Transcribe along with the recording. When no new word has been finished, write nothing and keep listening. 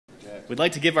we'd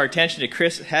like to give our attention to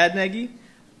Chris Hadnagy.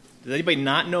 Does anybody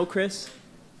not know Chris?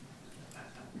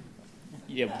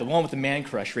 Yeah, the one with the man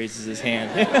crush raises his hand.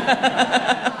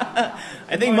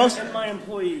 I think most... And my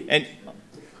employee. And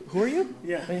who are you?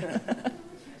 Yeah.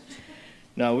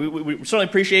 No, we certainly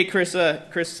appreciate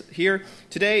Chris here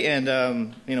today,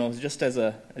 and just as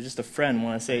a friend,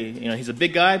 want to say, he's a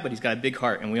big guy, but he's got a big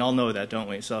heart, and we all know that, don't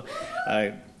we? So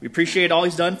we appreciate all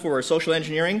he's done for social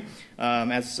engineering.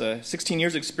 As 16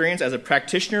 years of experience as a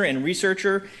practitioner and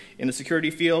researcher in the security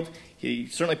field, he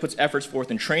certainly puts efforts forth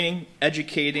in training,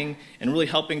 educating, and really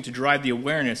helping to drive the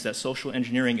awareness that social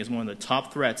engineering is one of the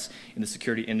top threats in the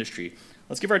security industry.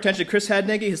 Let's give our attention to Chris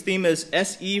Hadnagy. His theme is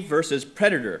SE versus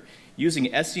Predator,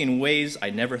 using SE in ways I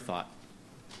never thought.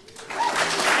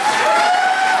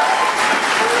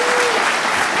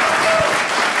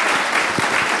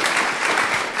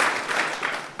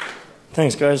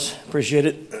 Thanks, guys. Appreciate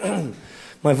it.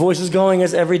 My voice is going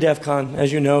as every DEF CON,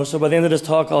 as you know, so by the end of this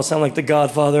talk, I'll sound like the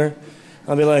Godfather.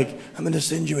 I'll be like, I'm going to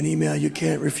send you an email you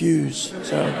can't refuse.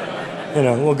 So,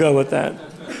 we'll go with that.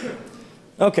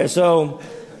 Okay, so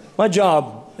my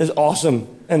job is awesome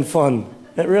and fun.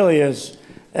 It really is.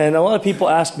 And a lot of people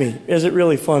ask me, is it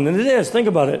really fun? And it is. Think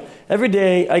about it. Every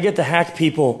day I get to hack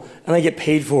people and I get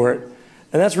paid for it.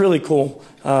 And that's really cool.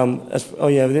 Oh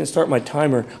yeah, we didn't start my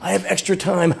timer. I have extra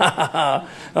time.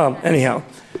 Anyhow,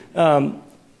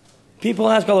 people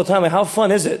ask all the time, how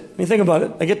fun is it? I mean, think about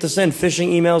it. I get to send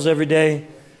phishing emails every day.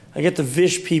 I get to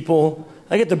vish people.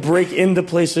 I get to break into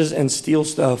places and steal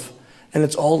stuff. And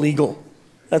it's all legal.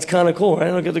 That's kind of cool, right?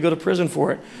 I don't get to go to prison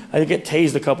for it. I get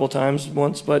tased a couple times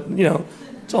once, but,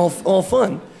 it's all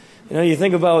fun. You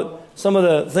think about some of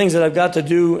the things that I've got to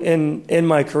do in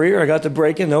my career. I got to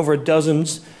break in over a dozen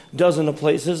of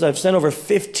places. I've sent over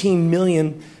 15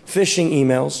 million phishing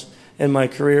emails in my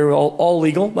career, all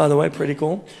legal, by the way, pretty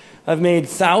cool. I've made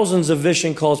thousands of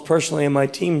phishing calls personally, and my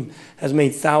team has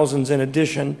made thousands in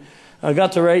addition. I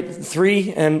got to write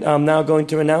 3, and I'm now going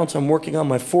to announce I'm working on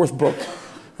my 4th book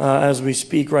as we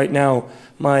speak right now.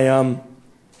 My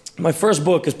first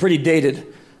book is pretty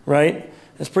dated, right?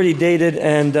 It's pretty dated,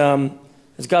 and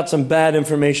it's got some bad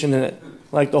information in it,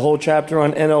 like the whole chapter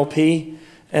on NLP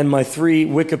and my 3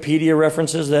 Wikipedia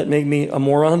references that make me a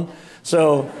moron.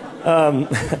 So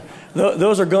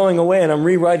those are going away, and I'm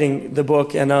rewriting the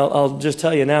book, and I'll just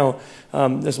tell you now,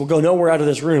 this will go nowhere out of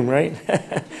this room, right?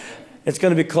 It's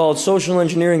going to be called Social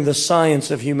Engineering, the Science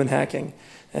of Human Hacking,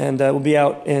 and it will be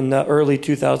out in early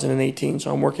 2018,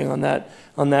 so I'm working on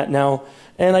that now.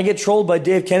 And I get trolled by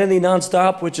Dave Kennedy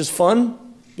nonstop, which is fun,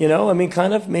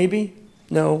 kind of, maybe.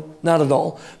 No, not at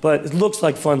all. But it looks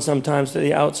like fun sometimes to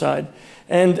the outside.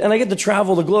 And I get to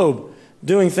travel the globe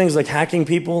doing things like hacking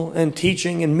people and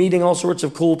teaching and meeting all sorts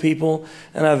of cool people.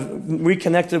 And I've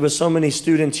reconnected with so many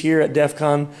students here at DEF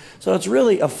CON. So it's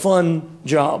really a fun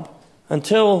job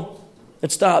until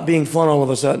it stopped being fun all of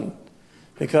a sudden.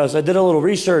 Because I did a little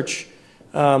research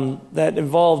that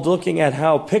involved looking at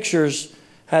how pictures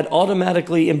had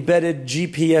automatically embedded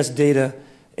GPS data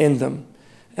in them.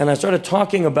 And I started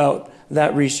talking about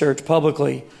that research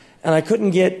publicly, and I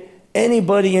couldn't get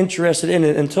anybody interested in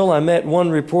it until I met one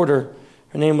reporter.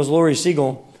 Her name was Lori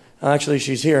Siegel. Actually,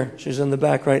 she's here. She's in the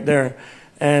back right there.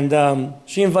 And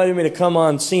she invited me to come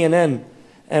on CNN,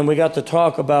 and we got to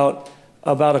talk about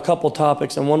a couple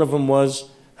topics, and one of them was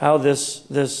how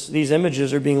these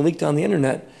images are being leaked on the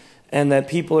internet, and that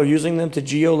people are using them to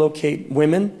geolocate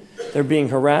women. They're being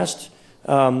harassed.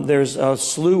 There's a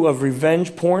slew of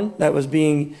revenge porn that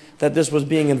this was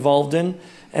being involved in,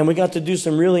 and we got to do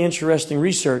some really interesting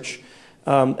research.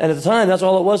 And at the time, that's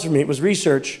all it was for me. It was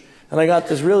research, and I got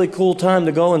this really cool time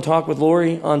to go and talk with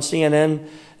Lori on CNN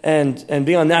and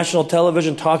be on national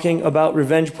television talking about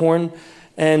revenge porn.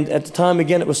 And at the time,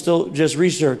 again, it was still just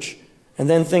research. And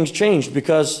then things changed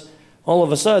because all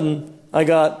of a sudden, I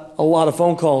got a lot of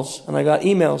phone calls and I got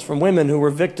emails from women who were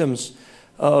victims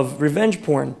of revenge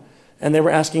porn. And they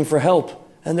were asking for help,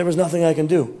 and there was nothing I can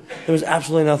do. There was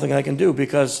absolutely nothing I can do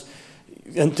because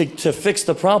to fix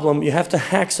the problem, you have to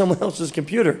hack someone else's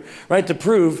computer, right, to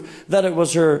prove that it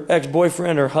was her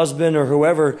ex-boyfriend or husband or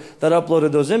whoever that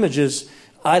uploaded those images.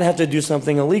 I'd have to do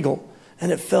something illegal,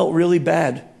 and it felt really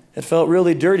bad. It felt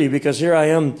really dirty because here I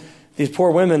am. These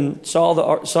poor women saw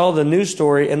the news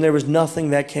story, and there was nothing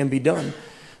that can be done.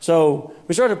 So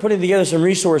we started putting together some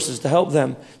resources to help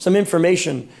them, some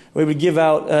information. We would give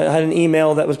out, had an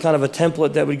email that was kind of a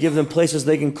template that would give them places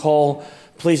they can call,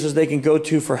 places they can go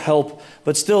to for help.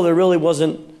 But still, there really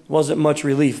wasn't much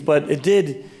relief. But it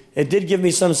did give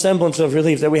me some semblance of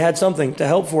relief that we had something to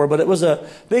help for. But it was a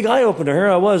big eye-opener. Here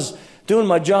I was doing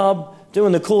my job,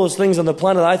 doing the coolest things on the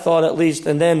planet, I thought at least,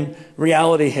 and then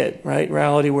reality hit, right?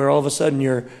 Reality where all of a sudden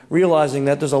you're realizing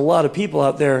that there's a lot of people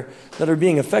out there that are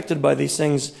being affected by these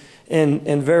things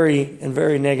in very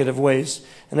negative ways.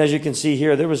 And as you can see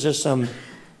here, there was just some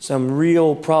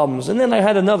real problems. And then I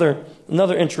had another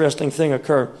interesting thing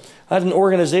occur. I had an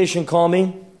organization call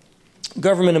me,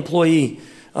 government employee.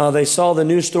 They saw the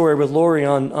news story with Lori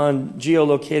on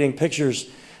geolocating pictures,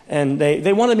 and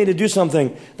they wanted me to do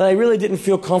something that I really didn't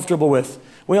feel comfortable with.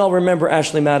 We all remember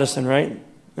Ashley Madison, right?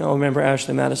 We all remember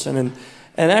Ashley Madison.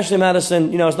 And Ashley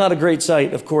Madison, it's not a great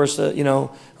sight, of course,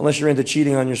 unless you're into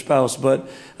cheating on your spouse. But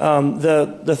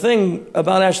the thing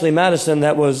about Ashley Madison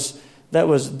that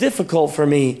was difficult for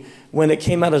me when it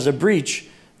came out as a breach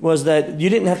was that you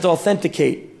didn't have to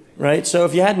authenticate, right? So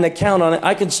if you had an account on it,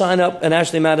 I could sign up an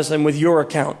Ashley Madison with your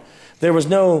account. There was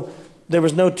no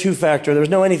two-factor. There was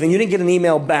no anything. You didn't get an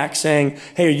email back saying,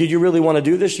 hey, did you really want to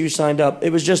do this? You signed up.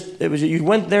 It was you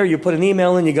went there, you put an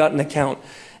email in, you got an account.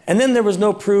 And then there was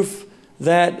no proof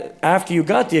that after you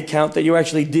got the account that you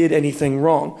actually did anything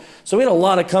wrong. So we had a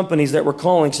lot of companies that were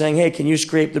calling saying, hey, can you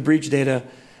scrape the breach data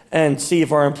and see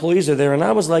if our employees are there? And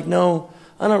I was like, no,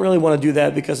 I don't really want to do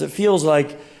that because it feels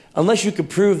like unless you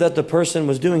could prove that the person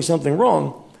was doing something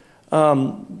wrong,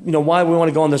 why we want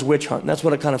to go on this witch hunt? And that's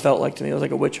what it kind of felt like to me. It was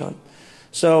like a witch hunt.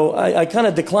 So I kind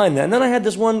of declined that. And then I had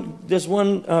this one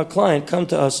client come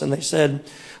to us and they said,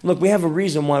 look, we have a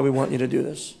reason why we want you to do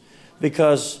this.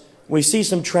 Because we see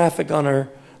some traffic on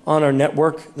our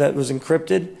network that was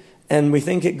encrypted, and we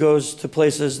think it goes to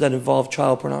places that involve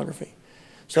child pornography.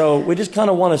 So we just kind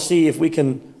of want to see if we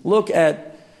can look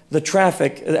at the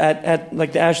traffic at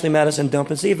like the Ashley Madison dump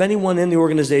and see if anyone in the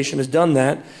organization has done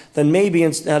that. Then maybe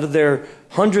instead of their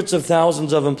hundreds of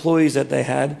thousands of employees that they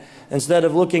had, instead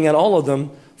of looking at all of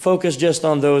them, focus just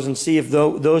on those and see if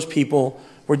those people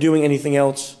were doing anything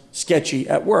else sketchy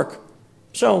at work.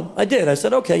 So I did. I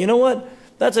said, okay, you know what?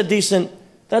 That's a decent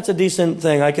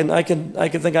thing. I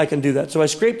think I can do that. So I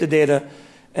scraped the data,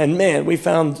 and man, we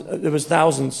found there was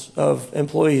thousands of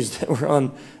employees that were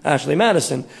on Ashley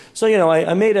Madison. So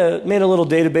I made a little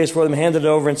database for them, handed it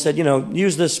over, and said,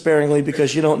 use this sparingly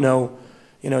because you don't know,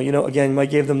 again, I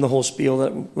gave them the whole spiel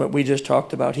that we just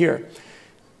talked about here.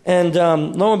 And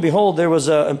lo and behold, there was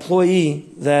an employee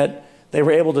that they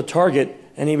were able to target,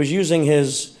 and he was using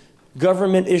his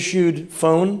government-issued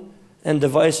phone and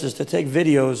devices to take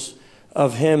videos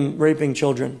of him raping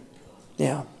children.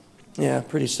 Yeah,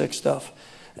 pretty sick stuff.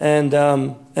 And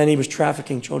he was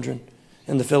trafficking children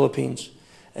in the Philippines.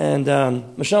 And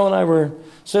Michelle and I were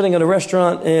sitting at a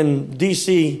restaurant in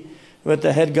D.C. with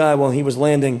the head guy while he was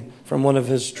landing from one of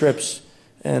his trips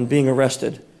and being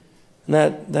arrested. And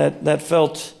that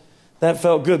felt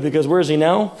good because where is he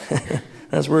now?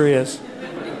 That's where he is.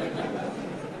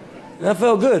 That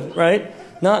felt good, right?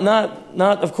 Not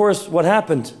of course what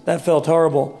happened. That felt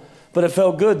horrible, but it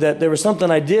felt good that there was something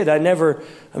I did.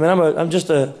 I'm just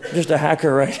a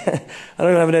hacker, right? I don't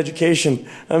even have an education.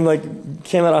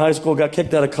 Came out of high school, got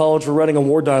kicked out of college for running a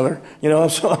war dialer,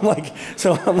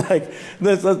 So I'm like,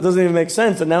 this doesn't even make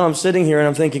sense. And now I'm sitting here and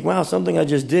I'm thinking, wow, something I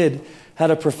just did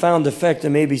had a profound effect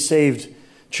and maybe saved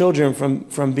children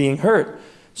from being hurt.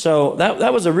 So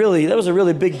that was a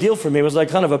really big deal for me. It was like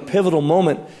kind of a pivotal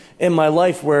moment in my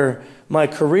life where my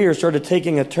career started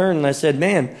taking a turn, and I said,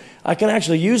 man, I can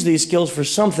actually use these skills for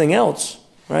something else,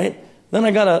 right? Then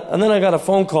I got a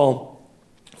phone call.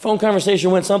 Phone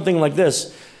conversation went something like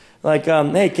this, like,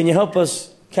 hey, can you help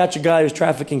us catch a guy who's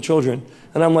trafficking children?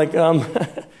 And I'm like, you don't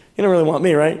really want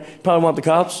me, right? You probably want the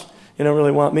cops. You don't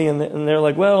really want me. And they're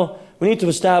like, well, we need to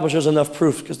establish there's enough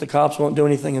proof because the cops won't do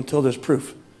anything until there's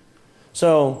proof.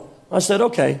 So I said,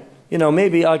 okay,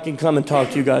 maybe I can come and talk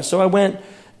to you guys. So I went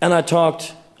and I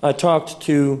talked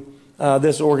to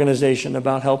this organization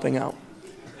about helping out.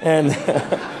 And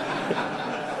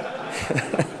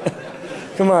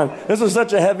come on, this was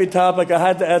such a heavy topic. I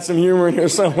had to add some humor in here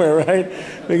somewhere, right?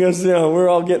 Because we're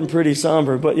all getting pretty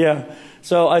somber. But yeah,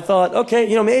 so I thought,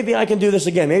 okay, maybe I can do this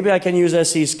again. Maybe I can use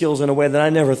SE skills in a way that I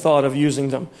never thought of using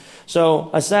them. So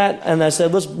I sat and I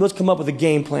said, let's come up with a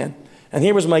game plan. And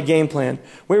here was my game plan.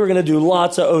 We were going to do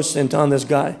lots of OSINT on this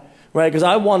guy, right? Because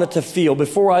I wanted to feel,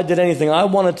 before I did anything, I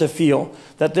wanted to feel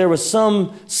that there was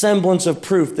some semblance of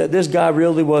proof that this guy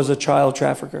really was a child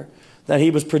trafficker, that he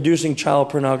was producing child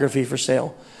pornography for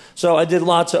sale. So I did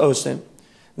lots of OSINT.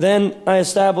 Then I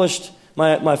established,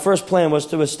 my first plan was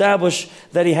to establish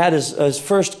that he had his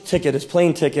first ticket, his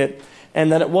plane ticket,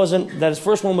 and that that his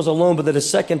first one was alone, but that his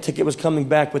second ticket was coming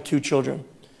back with 2 children.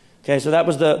 Okay, so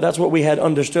that's what we had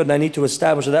understood, and I need to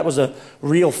establish that was a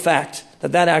real fact,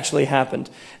 that actually happened.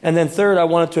 And then third, I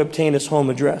wanted to obtain his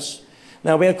home address.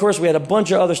 Now, of course, we had a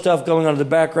bunch of other stuff going on in the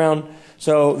background.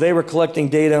 So they were collecting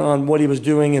data on what he was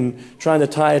doing and trying to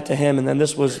tie it to him. And then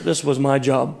this was my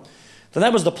job. So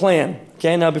that was the plan.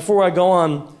 Okay. Now, before I go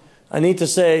on, I need to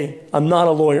say I'm not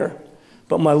a lawyer,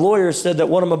 but my lawyer said that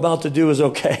what I'm about to do is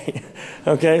okay.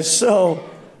 Okay. So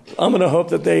I'm going to hope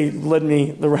that they led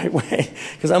me the right way,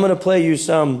 because I'm going to play you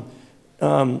some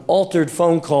altered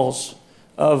phone calls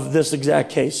of this exact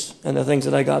case and the things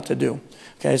that I got to do.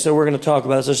 Okay, so we're going to talk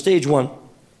about it. So stage one.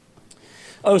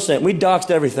 OSINT, we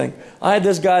doxed everything. I had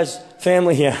this guy's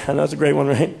family, yeah, I know that's a great one,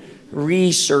 right?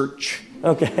 Research.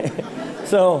 Okay,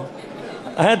 so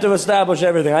I had to establish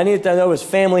everything. I needed to know his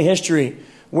family history,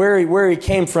 where he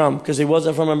came from, because he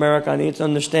wasn't from America. I needed to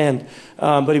understand,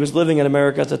 but he was living in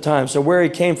America at the time. So where he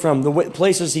came from, the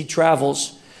places he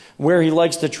travels, where he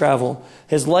likes to travel,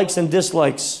 his likes and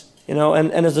dislikes. You know,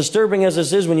 and as disturbing as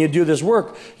this is, when you do this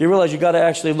work, you realize you got to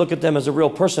actually look at them as a real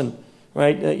person,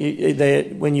 right?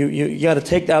 You got to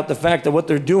take out the fact of what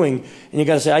they're doing, and you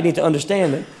got to say, I need to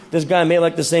understand it. This guy may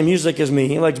like the same music as me.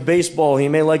 He likes baseball. He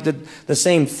may like the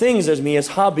same things as me. He has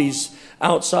hobbies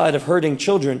outside of hurting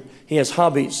children. He has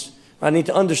hobbies. I need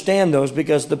to understand those,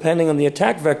 because depending on the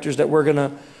attack vectors that we're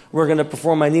gonna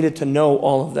perform, I needed to know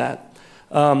all of that.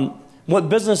 What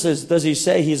businesses does he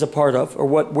say he's a part of, or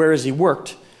where has he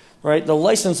worked? Right, the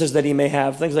licenses that he may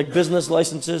have, things like business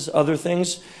licenses, other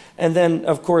things, and then,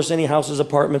 of course, any houses,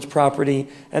 apartments, property,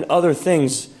 and other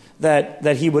things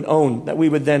that he would own, that we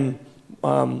would then,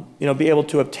 be able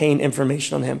to obtain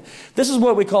information on him. This is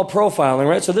what we call profiling,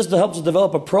 right? So this helps us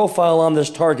develop a profile on this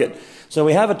target. So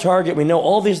we have a target, we know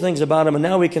all these things about him, and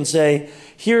now we can say,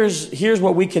 here's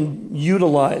what we can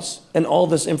utilize and all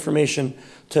this information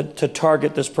to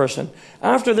target this person.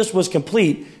 After this was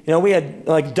complete, we had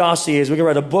like dossiers. We could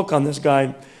write a book on this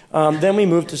guy. Then we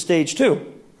moved to stage two.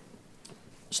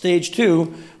 Stage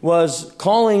two was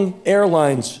calling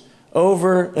airlines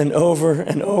over and over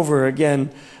and over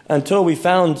again until we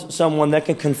found someone that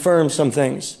can confirm some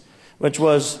things, which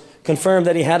was confirm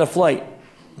that he had a flight.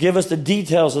 Give us the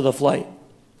details of the flight.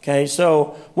 Okay,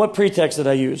 so what pretext did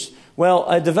I use? Well,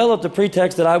 I developed a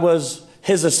pretext that I was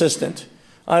his assistant.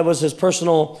 I was his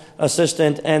personal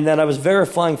assistant, and that I was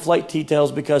verifying flight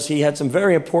details because he had some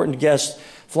very important guests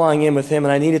flying in with him,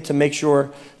 and I needed to make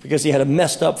sure, because he had a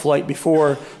messed up flight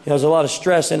before. There was a lot of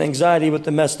stress and anxiety with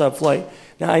the messed up flight.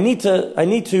 Now, I need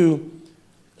to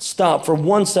stop for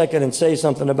 1 second and say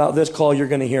something about this call you're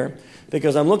going to hear,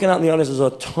 because I'm looking out in the audience. There's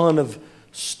a ton of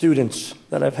students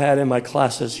that I've had in my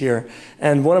classes here,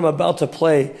 and what I'm about to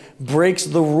play breaks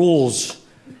the rules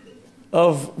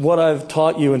of what I've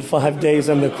taught you in 5 days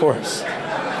in the course.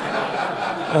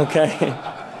 Okay?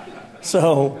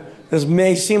 So this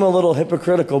may seem a little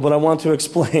hypocritical, but I want to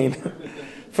explain.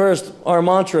 First, our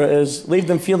mantra is leave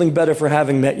them feeling better for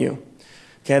having met you.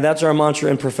 Okay, that's our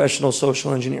mantra in professional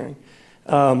social engineering.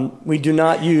 We do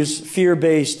not use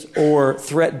fear-based or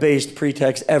threat-based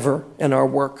pretext ever in our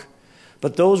work.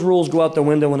 But those rules go out the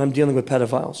window when I'm dealing with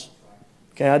pedophiles.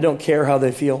 Okay, I don't care how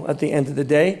they feel at the end of the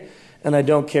day, and I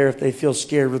don't care if they feel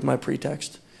scared with my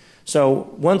pretext.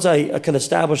 So once I can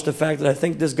establish the fact that I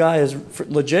think this guy is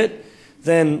legit,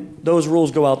 then those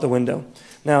rules go out the window.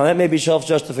 Now, that may be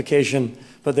self-justification,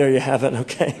 but there you have it,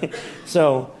 okay?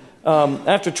 So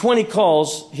after 20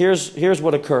 calls, here's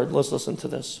what occurred. Let's listen to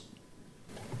this.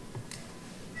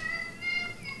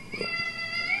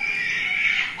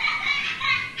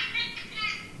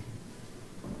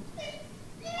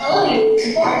 Hello,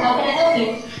 support. How can I help you?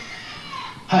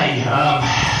 Hi.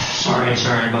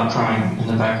 Sorry about crying in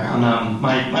the background.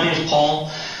 My name is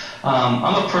Paul.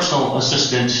 I'm a personal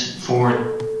assistant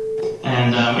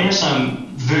and we have some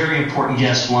very important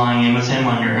guests flying in with him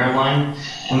on your airline,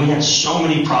 and we had so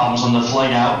many problems on the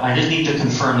flight out. I just need to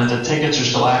confirm that the tickets are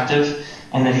still active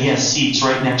and that he has seats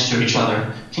right next to each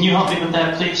other. Can you help me with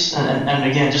that, please? And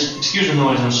again, just excuse the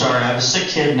noise. I'm sorry. I have a sick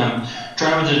kid, and I'm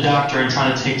driving to the doctor and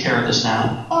trying to take care of this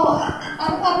now. Oh,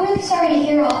 I'm really sorry to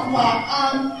hear all of that.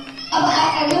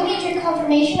 I will need your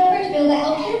confirmation number to be able to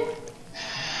help you.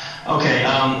 Okay,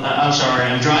 I'm sorry.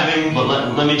 I'm driving, but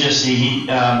let me just see.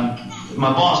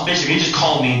 My boss basically just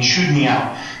called me and chewed me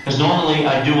out. Because normally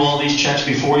I do all these checks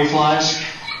before he flies,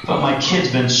 but my kid's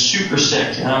been super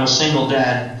sick, and I'm a single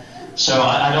dad. So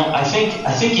I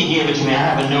think he gave it to me. I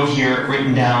have a note here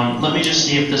written down. Let me just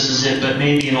see if this is it, but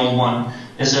maybe an old one.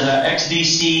 Is it a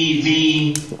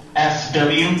XDCVFW?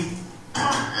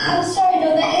 I'm sorry,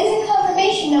 no, that is a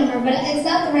confirmation number, but it's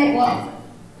not the right one.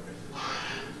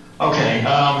 Okay,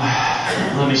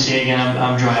 let me see again.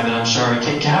 I'm driving. I'm sorry.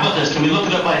 How about this? Can we look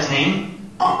it up by his name?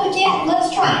 Oh, yeah, let's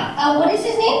try. What is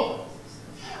his name?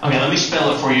 Okay, let me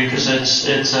spell it for you because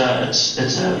it's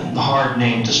a hard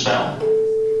name to spell.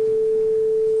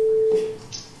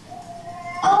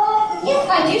 Yes,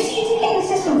 I do see a ticket in the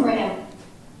system for him.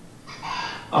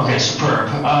 Okay, superb.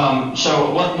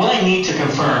 So what I need to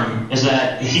confirm is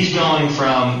that he's going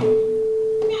from,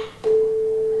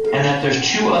 and that there's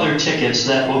 2 other tickets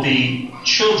that will be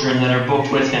children that are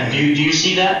booked with him. Do you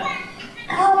see that?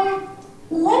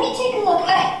 Let me take a look.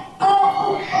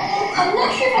 I'm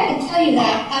not sure if I can tell you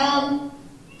that.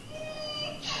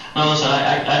 No, listen,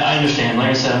 I understand. Like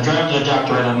I said, I'm driving to the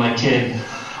doctor right on my kid.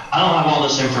 I don't have all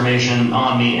this information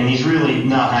on me, and he's really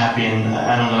not happy, and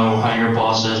I don't know how your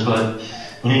boss is, but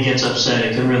when he gets upset,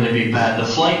 it can really be bad. The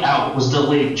flight out was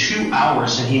delayed 2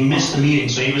 hours, and he missed the meeting,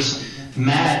 so he was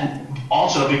mad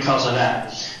also because of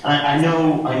that. And I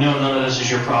know none of this is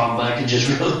your problem, but I could just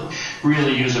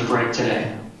really use a break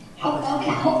today.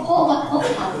 Okay, hold on.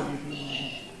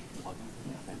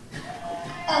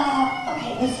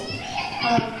 Okay, listen.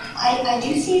 I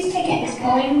do see his ticket is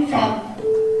going from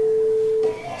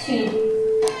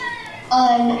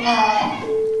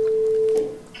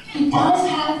he does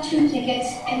have 2 tickets,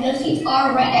 and those seats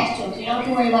are right next to him, so you don't have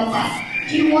to worry about that.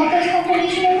 Do you want those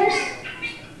confirmation numbers?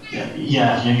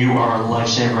 Yeah, you are a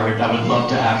lifesaver. I would love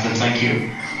to have them. Thank you.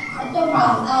 No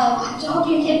problem. I hope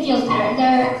your kid feels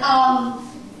better.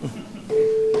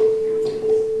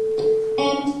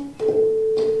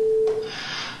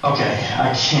 Okay,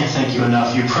 I can't thank you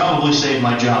enough. You probably saved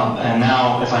my job, and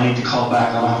now if I need to call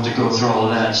back, I don't have to go through all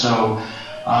of that. So,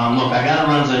 look, I gotta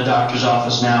run to the doctor's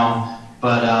office now,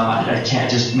 but I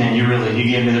can't just, man, you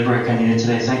gave me the break I needed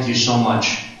today. Thank you so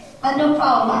much. No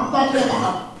problem. I'm glad to be able to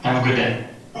help. Have a good day.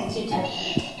 Thanks, you too.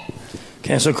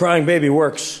 Okay, so crying baby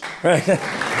works, right?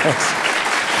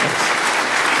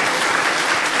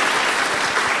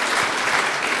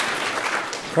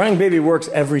 Crying baby works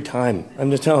every time,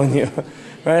 I'm just telling you.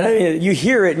 Right? I mean, you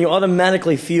hear it and you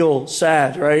automatically feel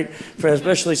sad, right? For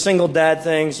especially single dad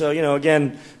things. So,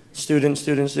 again,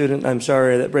 student. I'm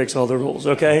sorry, that breaks all the rules,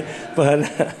 okay?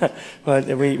 But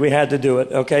we had to do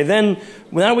it, okay? Then,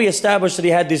 now we established that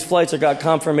he had these flights. I got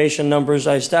confirmation numbers.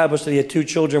 I established that he had 2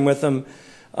 children with him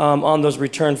on those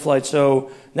return flights.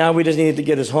 So now we just needed to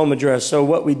get his home address. So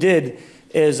what we did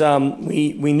is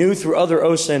we knew through other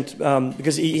OSINT,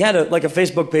 because he had a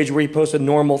Facebook page where he posted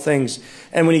normal things.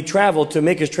 And when he traveled, to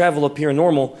make his travel appear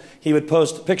normal, he would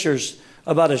post pictures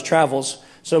about his travels.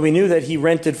 So we knew that he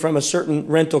rented from a certain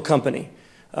rental company.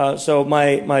 So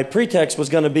my pretext was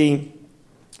going to be,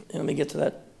 let me get to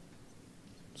that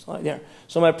slide there.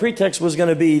 So my pretext was going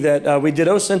to be that we did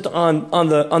OSINT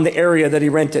on the area that he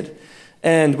rented.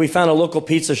 And we found a local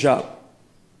pizza shop.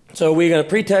 So we're going to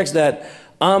pretext that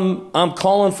I'm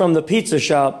calling from the pizza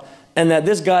shop, and that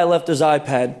this guy left his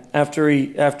iPad after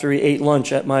he ate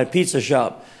lunch at my pizza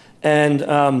shop, and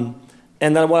then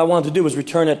what I wanted to do was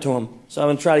return it to him. So I'm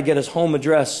going to try to get his home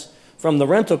address from the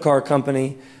rental car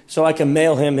company so I can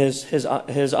mail him his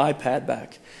iPad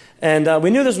back. And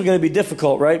we knew this was going to be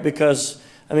difficult, right? Because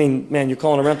I mean, man, you're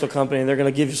calling a rental company and they're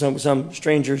going to give you some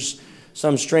stranger's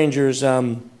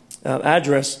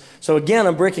address. So again,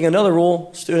 I'm breaking another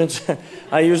rule, students.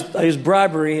 I used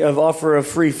bribery of offer of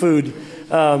free food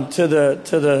to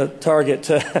the target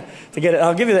to get it.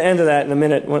 I'll give you the end of that in a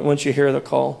minute once you hear the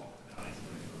call.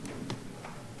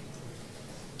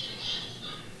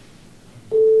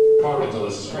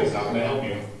 This is Chris. How can I help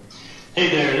you? Hey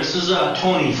there, this is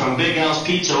Tony from Big House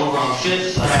Pizza over on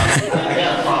 5th. I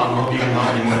got a problem. Hope you can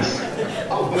help me with.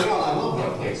 Oh, Big House, I love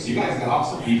that place. You guys got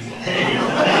awesome pizza. Hey,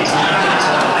 thanks.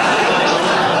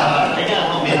 You gotta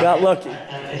help me out. I got lucky.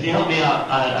 If you help me out,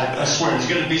 I swear there's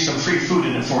gonna be some free food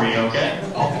in it for you, okay?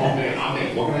 Oh man, I'm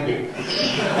in. What can I do? We met this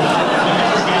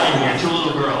guy in here, 2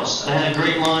 little girls. They had a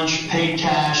great lunch, paid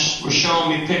cash, were showing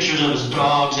me pictures of his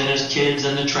dogs and his kids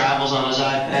and the travels on his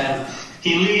iPad.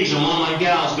 He leaves and one of my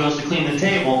gals goes to clean the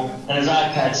table and his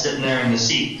iPad's sitting there in the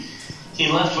seat.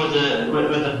 He left with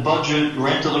a budget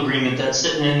rental agreement that's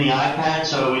sitting in the iPad,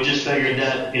 so we just figured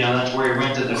that, that's where he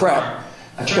rented the car.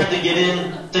 I tried to get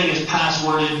in, the thing is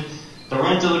passworded. The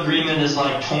rental agreement is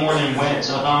like torn and wet,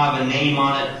 so I don't have a name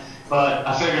on it. But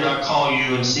I figured I'd call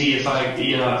you and see if I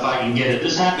can get it.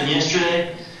 This happened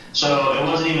yesterday, so it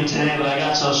wasn't even today. But I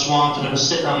got so swamped and it was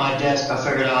sitting on my desk. I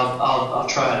figured I'll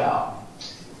try it out.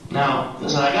 Now,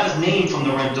 so I got his name from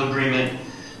the rental agreement,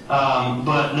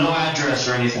 but no address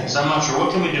or anything. So I'm not sure.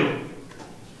 What can we do?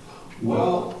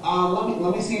 Well,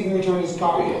 let me see if we return his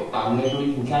car yet. Maybe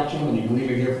we can catch him and you can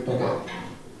leave it here for pickup.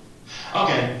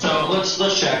 Okay, so let's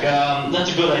check.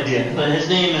 That's a good idea. But his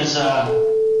name is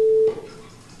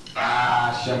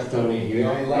Shucks, Tony. You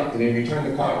already left and they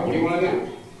returned the car. What do you want to do?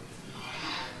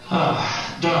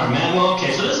 Darn, man. Well,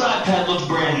 okay, so this iPad looks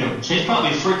brand new. So he's probably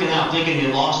freaking out thinking he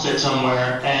lost it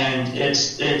somewhere, and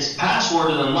it's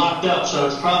passworded and locked up, so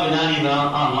it's probably not even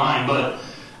online. But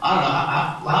I don't know,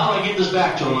 how do I get this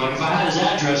back to him? Like, if I had his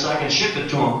address, I can ship it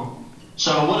to him.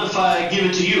 So what if I give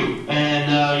it to you,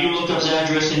 and you look up his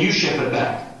address and you ship it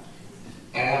back?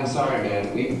 And I'm sorry,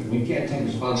 man. We can't take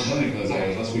responsibility for those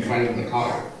items unless we find it in the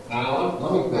car.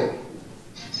 Let me think.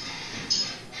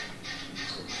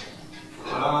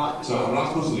 So I'm not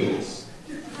supposed to do this.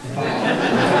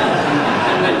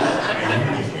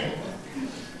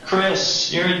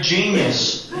 Chris, you're a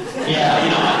genius. Yeah, I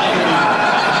can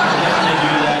definitely do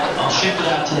that. I'll ship it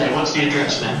out today. What's the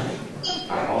address, man?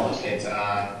 Hold on. It's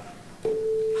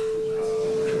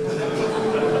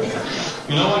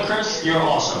You know what, Chris? You're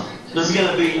awesome. This is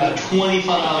going to be a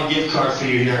 $25 gift card for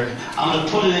you here. I'm going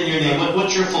to put it in your name.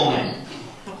 What's your full name?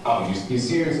 Oh, you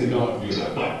seriously don't do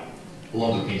that, but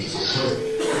love the pizza. Because,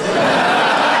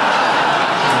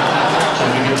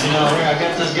 I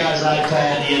got this guy's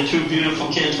iPad. He had 2 beautiful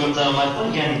kids with him. I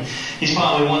think, and he's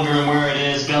probably wondering where it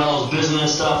is. Got all his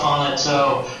business stuff on it.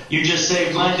 So you just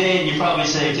saved my day, and you probably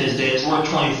saved his day. It's worth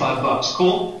 $25.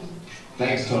 Cool?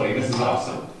 Thanks, Tony. This is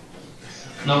awesome.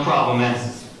 No problem, man.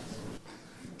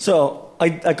 So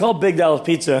I called Big Dallas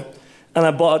Pizza, and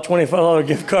I bought a $25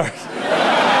 gift card.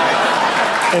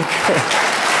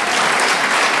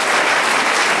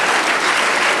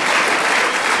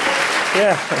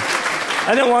 Yeah.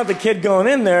 I didn't want the kid going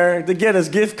in there to get his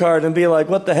gift card and be like,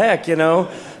 what the heck, So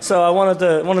I wanted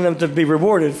them to be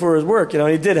rewarded for his work,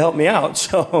 He did help me out,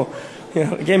 so, he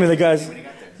gave me the guy's...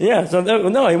 Yeah, so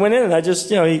no, he went in and I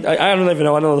just, I don't even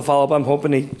know. I don't know the follow-up. I'm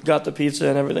hoping he got the pizza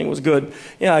and everything was good.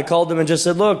 Yeah, I called him and just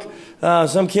said, look,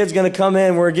 some kid's going to come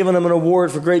in. We're giving him an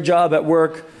award for great job at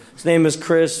work. His name is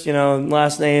Chris,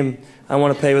 last name. I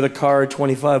want to pay with a card,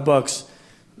 $25.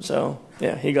 So,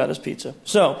 yeah, he got his pizza.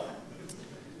 So,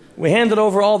 we handed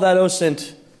over all that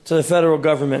OSINT to the federal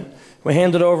government. We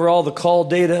handed over all the call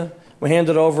data. We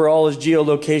handed over all his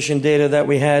geolocation data that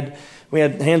we had. We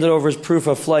had handed over his proof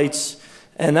of flights.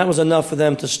 And that was enough for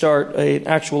them to start an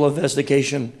actual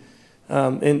investigation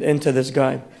into this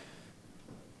guy.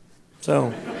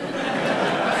 So.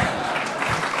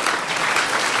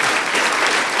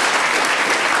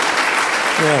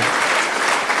 Yeah.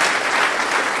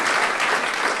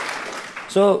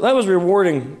 So that was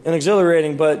rewarding and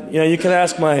exhilarating, but you can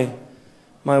ask my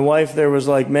wife. There was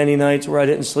like many nights where I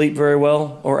didn't sleep very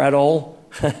well or at all.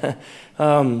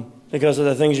 Because of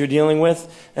the things you're dealing with.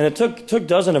 And it took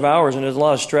dozens of hours, and there's a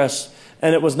lot of stress.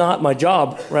 And it was not my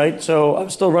job, right? So I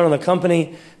was still running the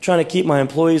company, trying to keep my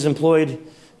employees employed,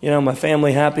 my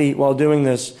family happy while doing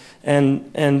this.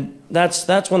 And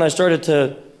that's when I started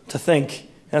to think.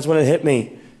 That's when it hit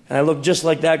me. And I looked just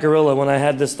like that gorilla when I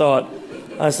had this thought.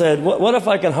 I said, what if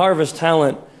I can harvest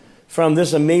talent from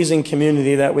this amazing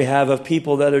community that we have of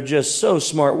people that are just so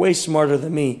smart, way smarter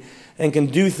than me, and can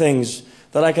do things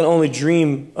that I can only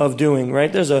dream of doing,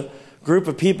 right? There's a group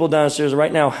of people downstairs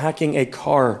right now hacking a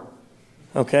car,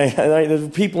 okay? There's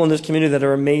people in this community that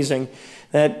are amazing,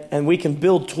 and we can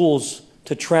build tools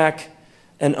to track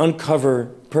and uncover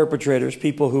perpetrators,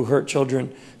 people who hurt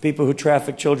children, people who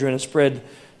traffic children and spread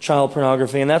child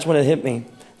pornography. And that's when it hit me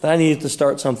that I needed to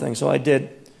start something, so I did.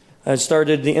 I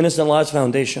started the Innocent Lives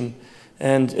Foundation,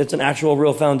 and it's an actual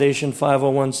real foundation,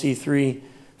 501c3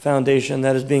 foundation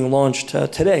that is being launched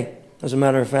today. As a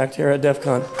matter of fact, here at DEF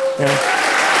CON. Yeah.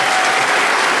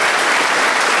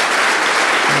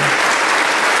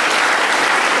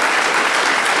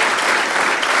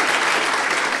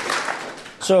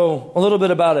 So, a little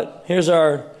bit about it. Here's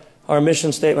our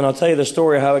mission statement. I'll tell you the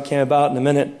story of how it came about in a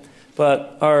minute.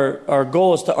 But our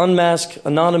goal is to unmask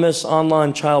anonymous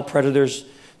online child predators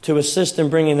to assist in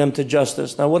bringing them to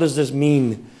justice. Now, what does this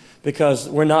mean? Because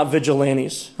we're not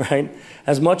vigilantes, right?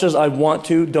 As much as I want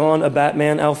to don a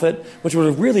Batman outfit, which would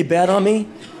look really bad on me,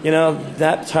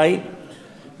 that tight.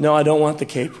 No, I don't want the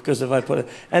cape, because if I put it,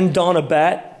 and don a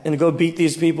bat and go beat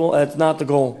these people, that's not the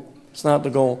goal. It's not the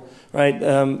goal, right?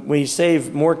 We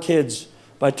save more kids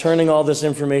by turning all this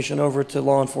information over to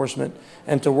law enforcement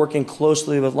and to working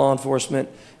closely with law enforcement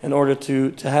in order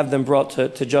to have them brought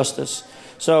to justice.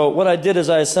 So what I did is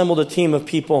I assembled a team of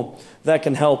people that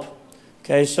can help.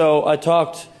 Okay, so I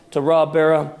talked to Rob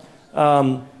Barra.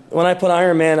 When I put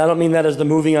Iron Man, I don't mean that as the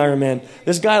movie Iron Man.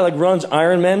 This guy runs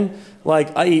Iron Man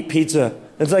like I eat pizza.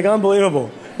 It's unbelievable.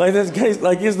 This guy's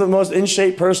he's the most in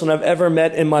shape person I've ever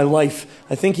met in my life.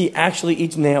 I think he actually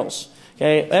eats nails.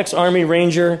 Okay, ex-Army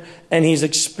Ranger, and he's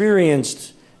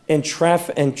experienced in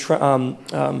trapping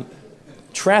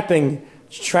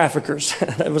traffickers.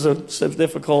 That was a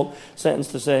difficult sentence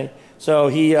to say. So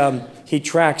he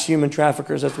tracks human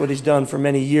traffickers. That's what he's done for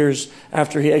many years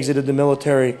after he exited the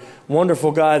military.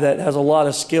 Wonderful guy that has a lot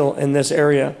of skill in this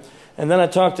area. And then I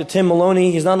talked to Tim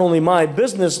Maloney. He's not only my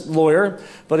business lawyer,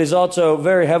 but he's also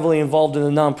very heavily involved in the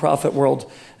nonprofit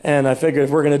world. And I figured if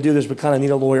we're going to do this, we kind of need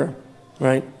a lawyer,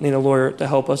 right? Need a lawyer to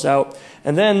help us out.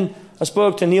 And then I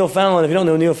spoke to Neil Fallon. If you don't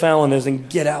know who Neil Fallon is, then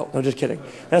get out. No, just kidding.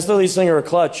 That's the lead singer of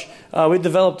Clutch. We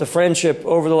developed a friendship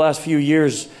over the last few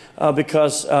years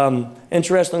because,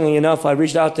 interestingly enough, I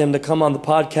reached out to him to come on the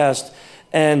podcast.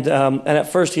 And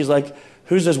at first he's like,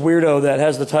 who's this weirdo that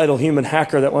has the title Human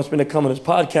Hacker that wants me to come on his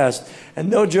podcast? And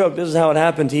no joke, this is how it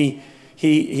happened. They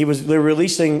were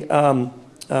releasing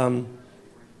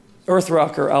Earth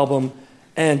Rocker album,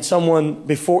 and someone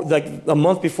before, like a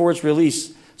month before its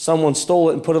release, someone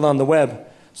stole it and put it on the web.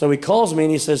 So he calls me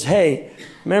and he says, hey,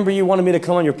 remember you wanted me to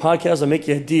come on your podcast? I'll make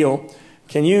you a deal.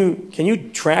 Can you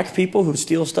track people who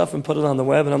steal stuff and put it on the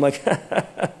web? And I'm like,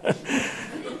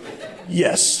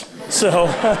 yes. So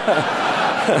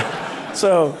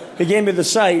he gave me the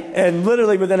site, and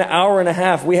literally within an hour and a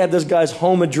half, we had this guy's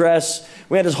home address.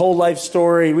 We had his whole life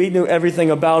story. We knew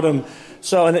everything about him.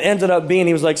 So, and it ended up being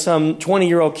he was like some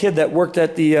 20-year-old kid that worked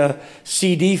at the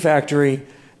CD factory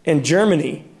in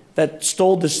Germany that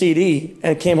stole the CD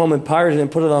and came home and pirated it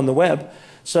and put it on the web.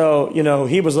 So, you know,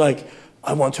 he was like,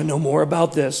 I want to know more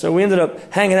about this. So we ended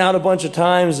up hanging out a bunch of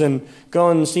times and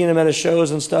going and seeing him at his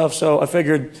shows and stuff. So I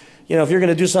figured, you know, if you're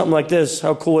going to do something like this,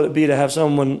 how cool would it be to have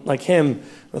someone like him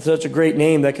with such a great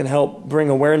name that can help bring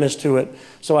awareness to it?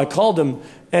 So I called him,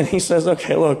 and he says,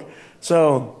 okay, look,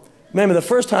 so remember the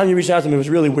first time you reached out to me was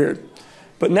really weird.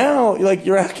 But now, like,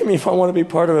 you're asking me if I want to be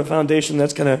part of a foundation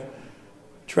that's going to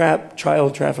trap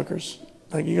child traffickers.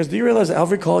 Like, he goes, do you realize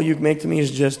every call you make to me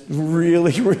is just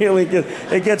really, really good?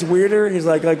 It gets weirder. He's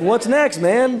like, what's next,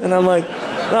 man? And I'm like,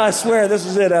 no, I swear, this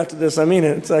is it after this. I mean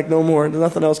it. It's like no more.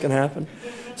 Nothing else can happen.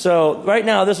 So right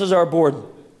now, this is our board.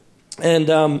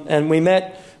 And we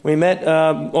met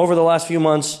over the last few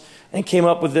months and came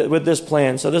up with this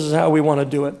plan. So this is how we want to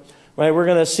do it. Right? We're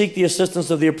going to seek the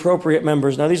assistance of the appropriate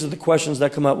members. Now, these are the questions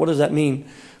that come up. What does that mean?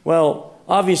 Well,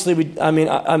 obviously,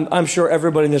 I'm sure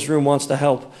everybody in this room wants to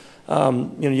help.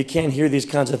 You can't hear these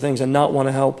kinds of things and not want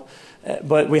to help.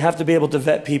 But we have to be able to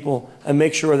vet people and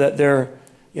make sure that they're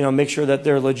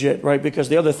legit, right? Because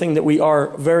the other thing that we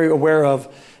are very aware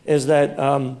of is that,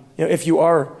 if you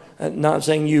are, not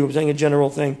saying you, I'm saying a general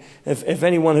thing, if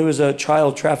anyone who is a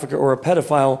child trafficker or a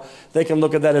pedophile, they can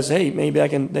look at that as, hey, maybe they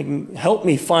can help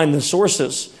me find the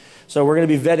sources. So we're going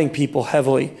to be vetting people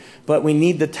heavily, but we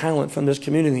need the talent from this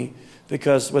community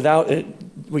because without it,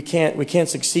 we can't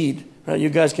succeed. Right? You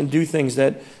guys can do things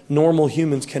that normal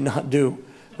humans cannot do,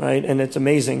 right? And it's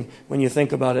amazing when you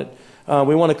think about it.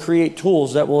 We want to create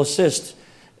tools that will assist.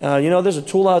 There's a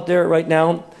tool out there right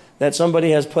now that somebody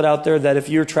has put out there that if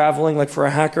you're traveling, like for a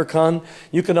HackerCon,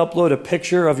 you can upload a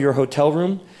picture of your hotel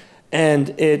room, and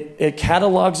it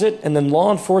catalogs it, and then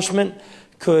law enforcement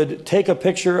could take a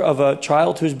picture of a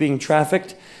child who's being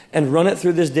trafficked and run it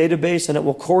through this database, and it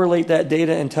will correlate that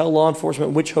data and tell law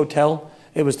enforcement which hotel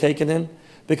it was taken in.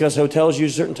 Because hotels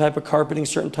use certain type of carpeting,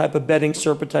 certain type of bedding,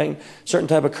 certain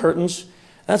type of curtains.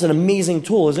 That's an amazing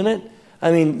tool, isn't it?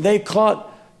 I mean, they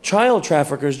caught child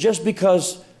traffickers just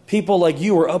because people like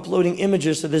you were uploading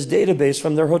images to this database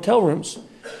from their hotel rooms.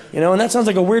 And that sounds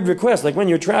like a weird request. Like when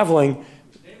you're traveling.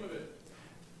 Name of it.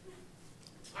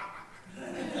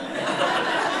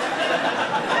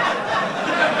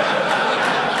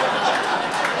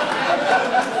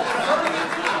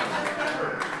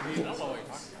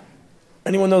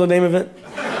 Anyone know the name of it?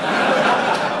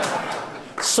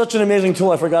 Such an amazing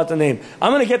tool, I forgot the name.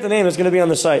 I'm going to get the name. It's going to be on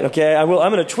the site, okay? I'm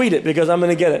going to tweet it because I'm going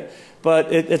to get it. But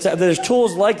there's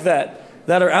tools like that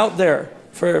are out there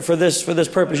for this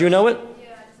purpose. You know it?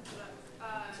 Yeah,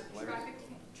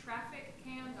 it's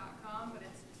traffickcam.com, but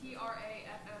it's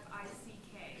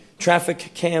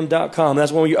TRAFFICK. Traffickcam.com.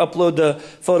 That's when you upload the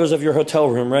photos of your hotel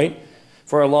room, right?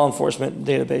 For a law enforcement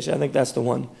database. I think that's the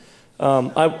one.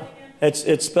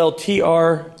 It's spelled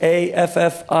TRAFFICK.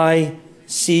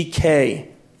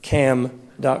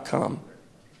 cam.com.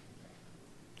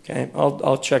 Okay,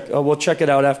 I'll check. We'll check it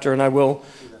out after, and I will.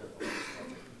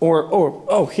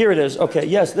 Here it is. Okay,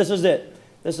 yes, this is it.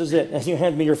 This is it. As you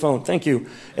hand me your phone, thank you.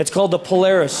 It's called the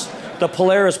Polaris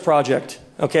Project.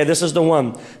 Okay, this is the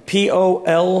one.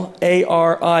 POLARIS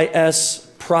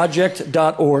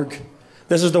project.org.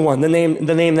 This is the one. The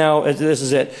name now. This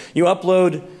is it. You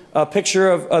upload a picture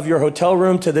of your hotel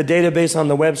room to the database on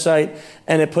the website,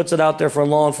 and it puts it out there for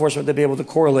law enforcement to be able to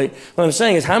correlate. What I'm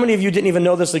saying is, how many of you didn't even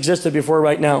know this existed before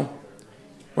right now?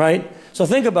 Right? So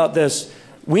think about this.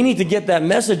 We need to get that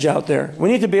message out there.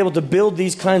 We need to be able to build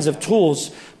these kinds of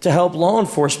tools to help law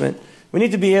enforcement. We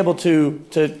need to be able to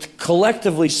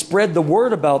collectively spread the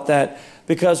word about that,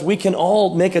 because we can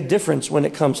all make a difference when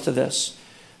it comes to this.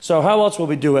 So how else will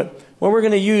we do it? Well, we're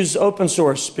going to use open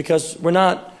source, because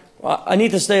I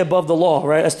need to stay above the law,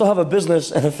 right? I still have a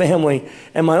business and a family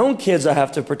and my own kids I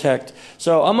have to protect.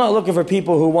 So I'm not looking for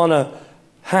people who want to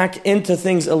hack into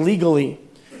things illegally.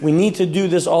 We need to do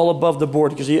this all above the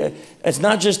board, because it's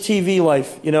not just TV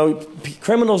life. You know,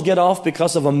 criminals get off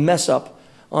because of a mess up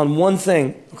on one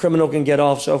thing. A criminal can get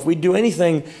off. So if we do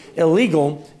anything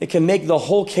illegal, it can make the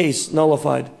whole case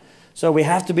nullified. So we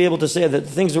have to be able to say that the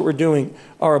things that we're doing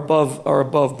are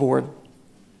above board.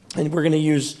 And we're going to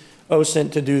use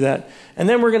OSINT to do that. And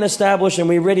then we're going to establish, and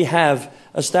we already have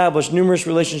established, numerous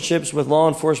relationships with law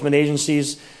enforcement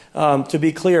agencies. To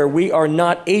be clear, we are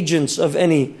not agents of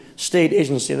any state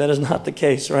agency. That is not the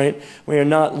case, right? We are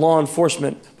not law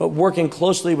enforcement, but working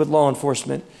closely with law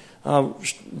enforcement.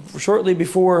 Shortly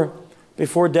before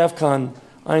DEF CON,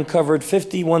 I uncovered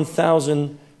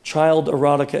 51,000 child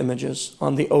erotica images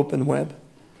on the open web.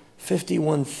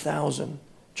 51,000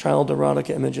 child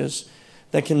erotica images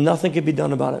that nothing can be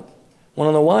done about it. Want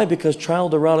to know why? Because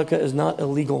child erotica is not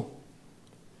illegal.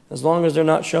 As long as they're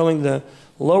not showing the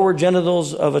lower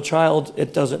genitals of a child,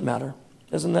 it doesn't matter.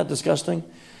 Isn't that disgusting?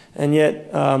 And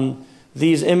yet,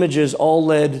 these images all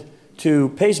led to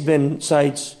paste bin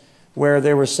sites where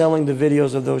they were selling the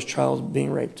videos of those child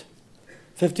being raped.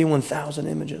 51,000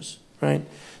 images, right?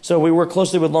 So we work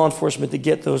closely with law enforcement to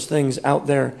get those things out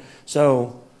there,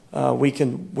 so we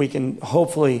can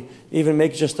hopefully even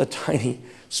make just a tiny,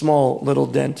 small little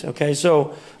dent. Okay,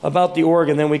 so about the org,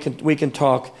 and then we can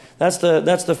talk. That's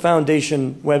the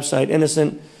foundation website,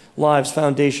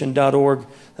 innocentlivesfoundation.org.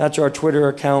 That's our Twitter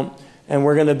account, and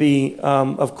we're going to be,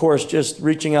 of course, just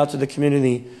reaching out to the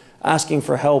community, asking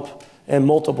for help in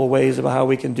multiple ways about how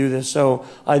we can do this. So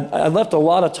I left a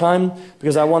lot of time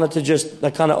because I wanted to just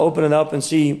kind of open it up and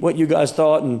see what you guys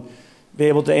thought and be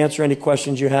able to answer any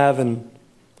questions you have. And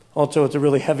also, it's a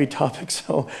really heavy topic,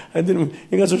 so you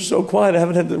guys are so quiet. I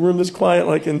haven't had the room this quiet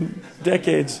like in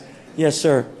decades. Yes,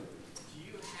 sir. Do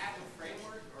you have a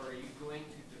framework, or are you going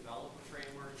to develop a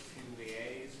framework to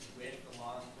liaise with the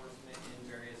law enforcement in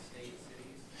various states,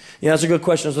 cities? Yeah, that's a good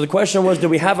question. So the question was, do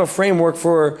we have a framework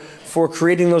for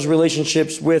creating those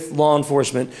relationships with law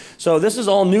enforcement? So this is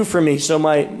all new for me. So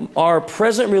our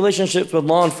present relationships with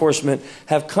law enforcement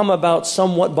have come about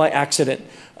somewhat by accident.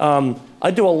 I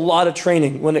do a lot of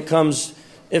training when it comes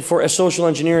for social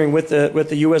engineering with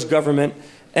the U.S. government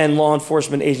and law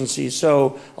enforcement agencies.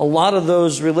 So a lot of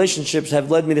those relationships have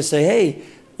led me to say, hey,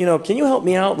 can you help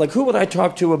me out? Like, who would I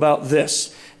talk to about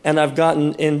this? And I've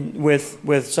gotten in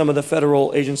with some of the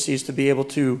federal agencies to be able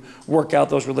to work out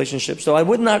those relationships. So I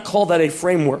would not call that a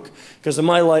framework, because in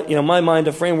my mind,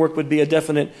 a framework would be a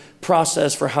definite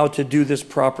process for how to do this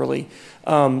properly.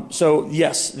 So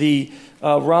yes, the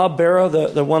Rob Barra,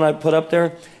 the one I put up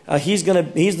there, he's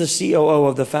the COO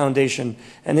of the foundation,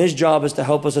 and his job is to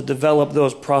help us to develop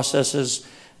those processes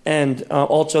and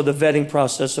also the vetting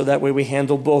process, so that way we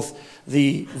handle both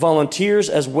the volunteers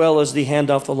as well as the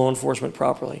handoff to law enforcement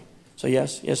properly. So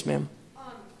yes, ma'am.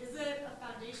 Is it a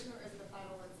foundation or is it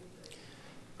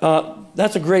a 501c3?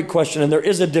 That's a great question, and there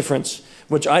is a difference,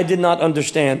 which I did not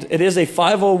understand. It is a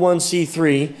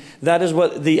 501c3. That is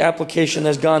what the application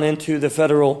has gone into the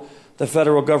federal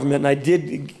government, and I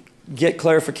did get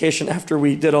clarification after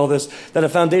we did all this that a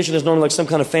foundation is normally like some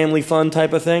kind of family fund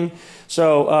type of thing.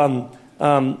 So.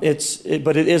 But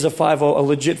it is a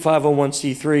legit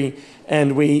 501c3,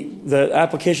 and the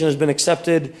application has been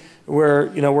accepted.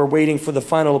 We're waiting for the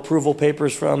final approval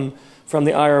papers from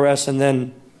the IRS, and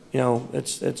then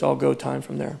it's all go time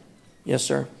from there. Yes,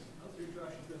 sir. How's your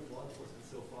interactions with law enforcement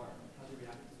so far? How have you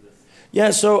reacted to this? Yeah,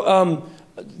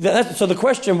 so the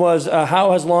question was,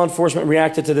 how has law enforcement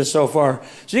reacted to this so far?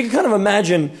 So you can kind of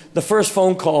imagine the first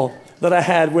phone call that I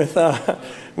had with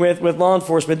law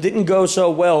enforcement didn't go so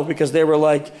well, because they were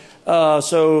like,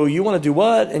 so you want to do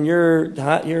what? And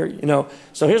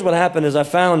so here's what happened is I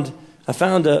found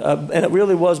and it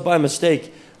really was by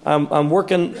mistake. I'm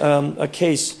working a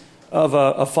case of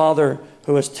a father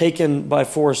who has taken by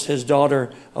force his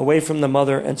daughter away from the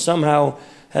mother and somehow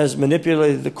has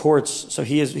manipulated the courts. So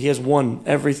he has won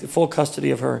full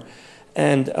custody of her.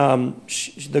 And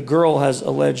the girl has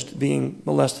alleged being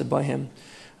molested by him.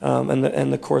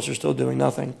 And the courts are still doing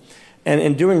nothing. And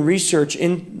in doing research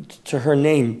into her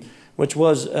name, which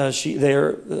was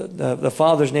the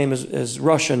father's name is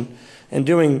Russian, and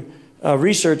doing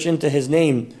research into his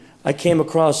name, I came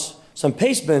across some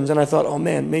paste bins, and I thought, oh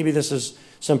man, maybe this is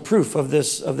some proof of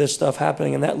this stuff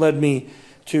happening, and that led me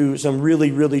to some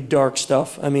really, really dark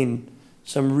stuff. I mean,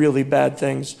 some really bad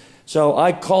things. So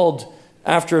I called,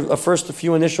 after a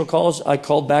few initial calls, I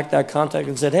called back that contact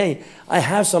and said, hey, I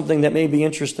have something that may be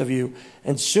interest of you.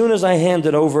 And as soon as I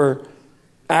handed over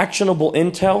actionable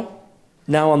intel,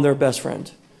 now I'm their best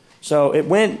friend. So it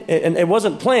went, and it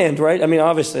wasn't planned, right? I mean,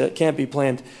 obviously it can't be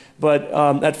planned. But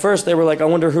at first they were like, I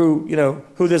wonder who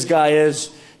this guy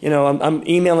is. I'm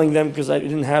emailing them because I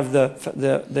didn't have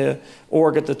the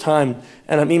org at the time,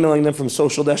 and I'm emailing them from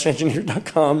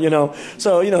social-engineer.com.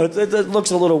 So it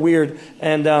looks a little weird,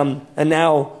 and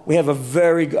now we have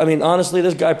honestly,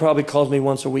 this guy probably calls me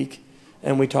once a week,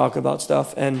 and we talk about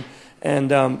stuff, and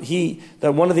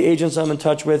one of the agents I'm in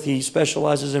touch with, he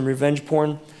specializes in revenge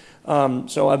porn.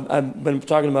 So I've been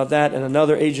talking about that, and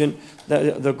another agent,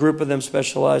 the group of them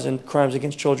specialize in crimes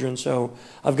against children. So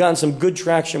I've gotten some good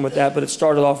traction with that, but it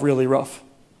started off really rough.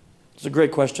 It's a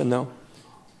great question, though.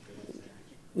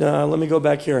 Let me go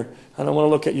back here. I don't want to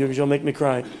look at you because you'll make me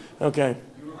cry. Okay.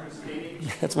 You work with state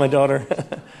agencies? That's my daughter.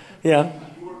 Yeah.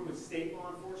 You work with state law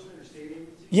enforcement or state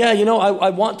agencies? Yeah, I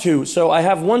want to. So I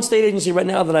have one state agency right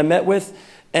now that I met with,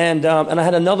 and I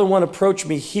had another one approach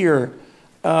me here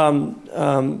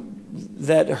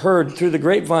that heard through the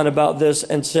grapevine about this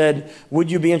and said, would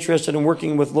you be interested in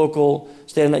working with local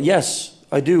state? And yes,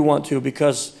 I do want to,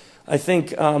 because I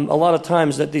think a lot of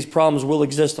times that these problems will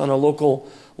exist on a local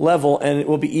level, and it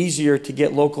will be easier to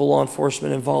get local law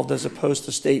enforcement involved as opposed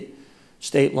to state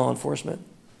law enforcement.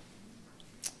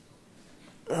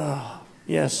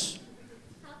 Yes.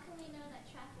 How can we know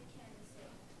that traffic cam is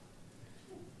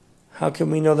safe? How can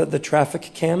we know that the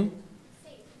traffic cam,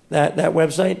 that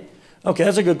website? Okay,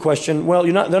 that's a good question. Well,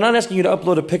 they're not asking you to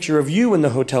upload a picture of you in the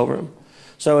hotel room.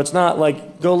 So it's not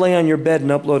like, go lay on your bed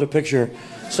and upload a picture.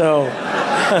 So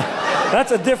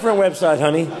that's a different website,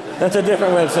 honey. That's a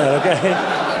different website, okay?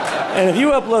 And if you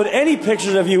upload any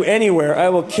pictures of you anywhere, I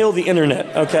will kill the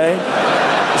internet, okay?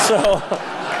 So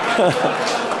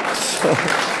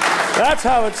that's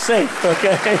how it's safe,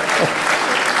 okay?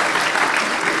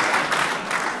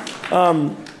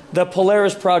 The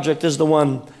Polaris Project is the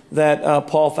one that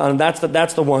Paul found. That's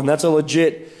the one. That's a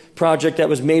legit project that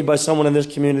was made by someone in this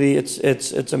community.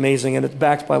 It's amazing, and it's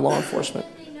backed by law enforcement.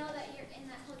 How do they know that you're in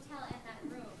that hotel and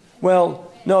that room? Well,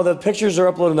 no, the pictures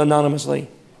are uploaded anonymously,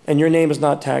 and your name is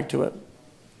not tagged to it.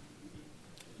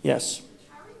 Yes.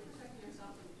 How are you protecting yourself?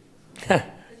 Because you're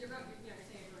saying you're going to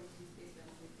these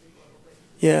spaces.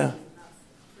 Yeah.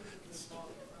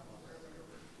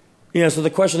 Yeah, so the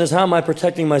question is, how am I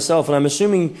protecting myself? And I'm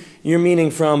assuming you're meaning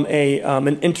from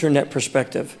an internet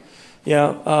perspective.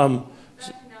 Yeah.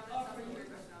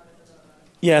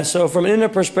 Yeah, so from an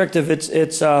internet perspective,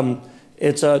 it's a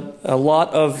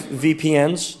lot of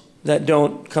VPNs that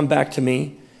don't come back to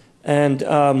me, and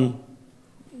a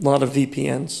lot of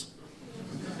VPNs.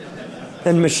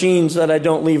 And machines that I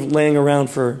don't leave laying around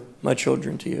for my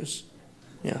children to use.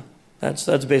 Yeah,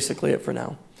 that's basically it for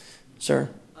now. Sir?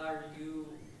 Are you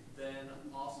then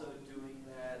also doing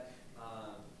that?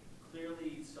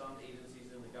 Clearly, some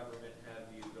agencies in the government have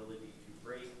the ability to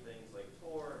break things like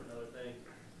Tor and other things,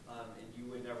 and you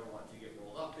would never want to get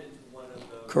rolled up into one of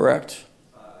those. Correct.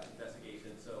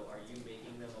 Investigations. So are you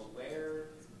making them aware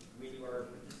when you are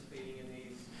participating in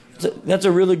these? That's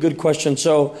a really good question.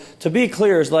 So to be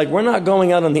clear, it's like we're not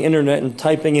going out on the internet and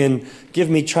typing in "give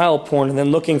me child porn" and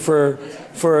then looking for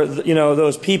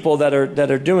those people that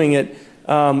are doing it,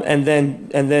 and then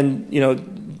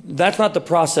that's not the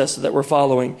process that we're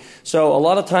following. So a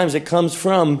lot of times it comes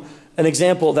from an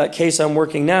example, that case I'm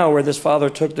working now, where this father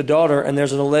took the daughter, and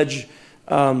there's an alleged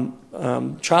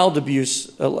child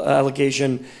abuse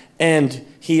allegation, and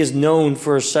he is known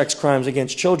for sex crimes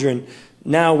against children.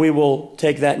 Now we will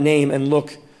take that name and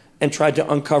look and try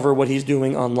to uncover what he's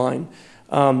doing online.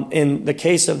 In the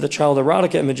case of the child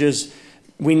erotic images,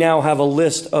 we now have a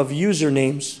list of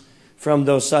usernames from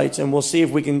those sites, and we'll see if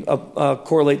we can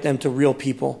correlate them to real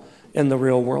people in the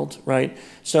real world, right?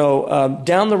 So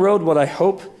down the road, what I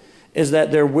hope is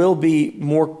that there will be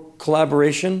more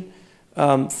collaboration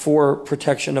for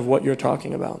protection of what you're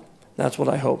talking about. That's what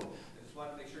I hope.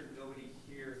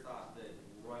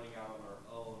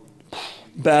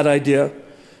 Bad idea.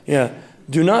 Yeah.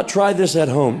 Do not try this at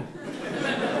home.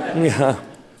 Yeah.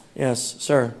 Yes,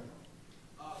 sir.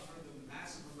 For the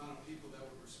massive amount of people that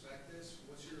would respect this,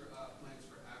 what's your plans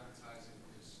for advertising?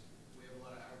 Because we have a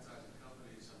lot of advertising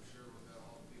companies, I'm sure, with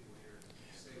all the people here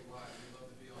statewide. We'd love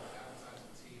to be on the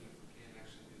advertising team if we can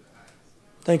actually do the ads.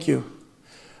 Thank you.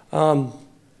 I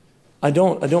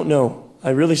don't know.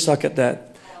 I really suck at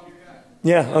that.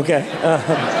 Yeah. Okay.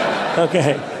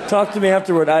 Okay. Talk to me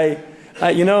afterward.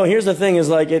 Here's the thing: is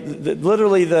like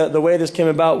literally the way this came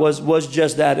about was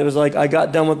just that. It was like I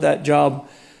got done with that job,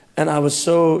 and I was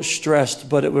so stressed,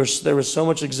 but there was so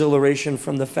much exhilaration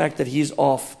from the fact that he's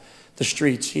off the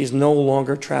streets. He's no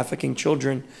longer trafficking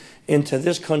children into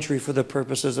this country for the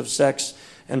purposes of sex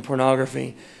and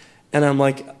pornography. And I'm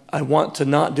like, I want to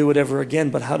not do it ever again,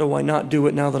 but how do I not do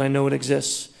it now that I know it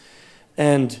exists?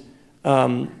 And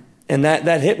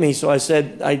that hit me, so I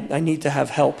said, I need to have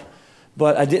help.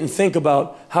 But I didn't think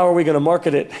about how are we going to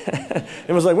market it.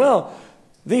 It was like, well,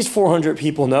 these 400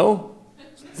 people know.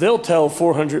 They'll tell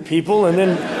 400 people, and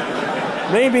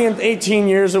then maybe in 18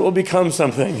 years it will become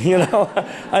something,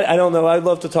 I don't know. I'd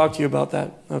love to talk to you about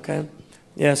that, okay?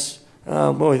 Yes.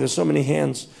 Boy, there's so many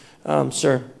hands.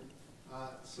 Sir.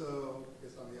 So,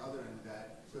 it's on the other end of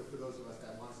that. So for those of us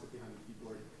that want to sit behind the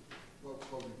keyboard, what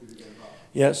would we do to get involved?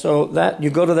 Yeah, so that you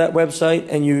go to that website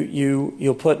and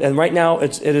you'll put, and right now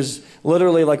it is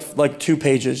literally like 2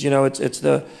 pages. It's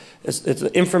the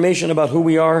information about who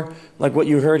we are, like what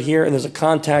you heard here, and there's a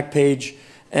contact page,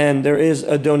 and there is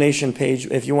a donation page.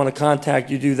 If you want to contact,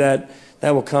 you do that.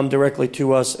 That will come directly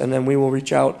to us, and then we will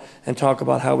reach out and talk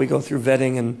about how we go through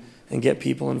vetting and get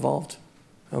people involved.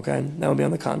 Okay, that will be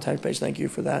on the contact page. Thank you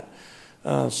for that,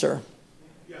 sir.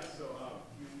 Yeah, so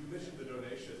you mentioned the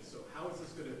donation. So how is this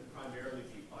going to primarily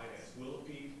be financed? Will it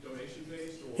be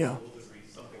donation-based, or will this be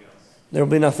something else? There will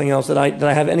be nothing else that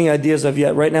I have any ideas of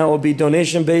yet. Right now, it will be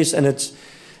donation-based, and it's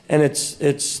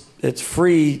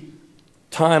free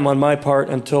time on my part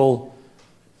until,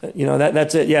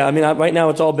 that's it. Yeah, I mean, right now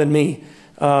it's all been me,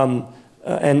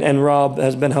 and Rob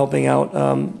has been helping out.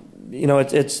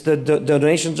 The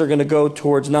donations are going to go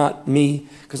towards not me,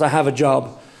 because I have a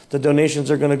job. The donations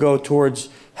are going to go towards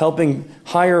helping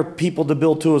hire people to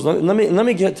build tools. Let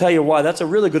me tell you why. That's a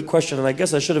really good question, and I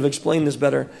guess I should have explained this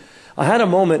better. I had a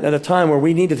moment at a time where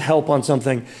we needed help on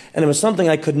something, and it was something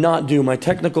I could not do. My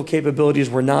technical capabilities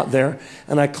were not there,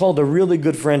 and I called a really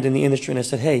good friend in the industry, and I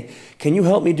said, hey, can you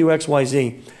help me do X, Y,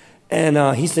 Z?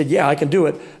 And he said, yeah, I can do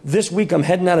it. This week I'm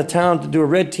heading out of town to do a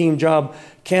red team job.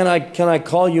 Can I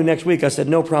call you next week? I said,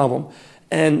 no problem.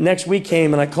 And next week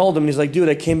came, and I called him, and he's like, dude,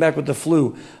 I came back with the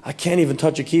flu. I can't even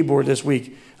touch a keyboard this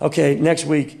week. Okay, next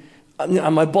week.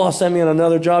 My boss sent me on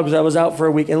another job because I was out for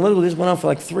a week, and literally this went on for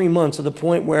like 3 months, to the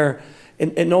point where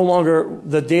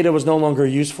the data was no longer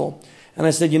useful. And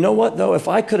I said, you know what, though? If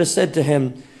I could have said to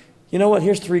him, you know what,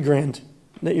 here's $3,000.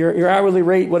 Your hourly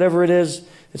rate, whatever it is,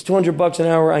 it's $200 an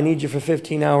hour. I need you for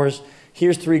 15 hours.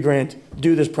 Here's $3,000.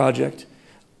 Do this project.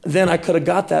 Then I could have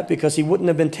got that, because he wouldn't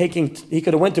have been he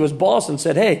could have went to his boss and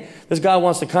said, hey, this guy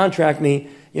wants to contract me.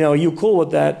 Are you cool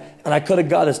with that? And I could have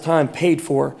got his time paid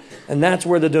for. And that's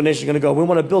where the donation is going to go. We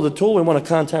want to build a tool. We want to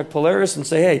contact Polaris and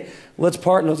say, hey, let's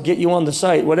partner. Let's get you on the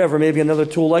site, whatever, maybe another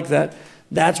tool like that.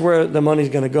 That's where the money is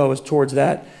going to go, is towards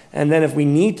that. And then if we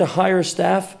need to hire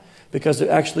staff, because it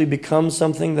actually becomes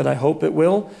something that I hope it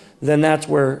will, then that's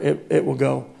where it will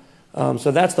go.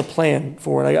 So that's the plan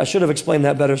for it. I should have explained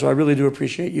that better, so I really do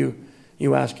appreciate you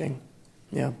asking.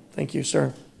 Yeah, thank you,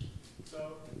 sir.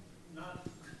 So,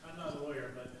 I'm not a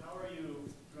lawyer, but how are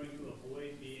you going to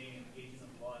avoid being an agent of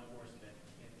law enforcement?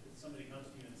 If somebody comes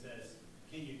to you and says,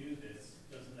 can you do this,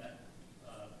 doesn't that,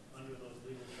 under those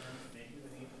legal terms, make you an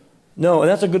agent? No, and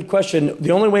that's a good question.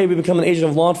 The only way we become an agent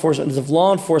of law enforcement is if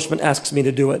law enforcement asks me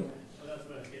to do it.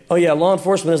 Oh yeah, law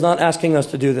enforcement is not asking us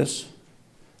to do this,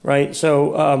 right?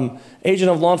 So agent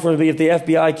of law enforcement would be if the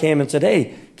FBI came and said,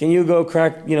 hey, can you go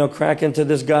crack into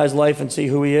this guy's life and see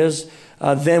who he is?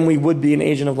 Then we would be an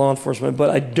agent of law enforcement.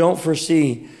 But I don't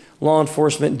foresee law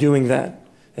enforcement doing that.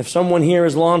 If someone here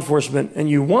is law enforcement and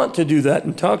you want to do that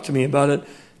and talk to me about it,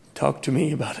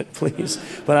 please.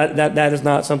 But that is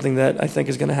not something that I think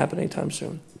is going to happen anytime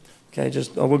soon. Okay,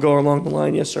 we'll go along the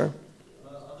line. Yes, sir.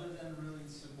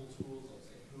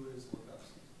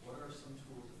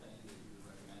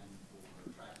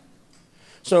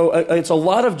 So it's a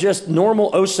lot of just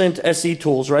normal OSINT SE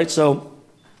tools, right? So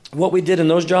what we did in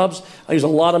those jobs, I use a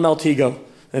lot of Maltego.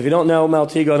 And if you don't know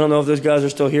Maltego, I don't know if those guys are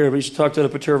still here, but you should talk to the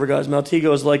Perturba guys.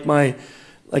 Maltego is like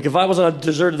if I was on a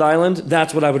deserted island,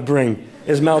 that's what I would bring,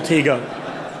 is Maltego.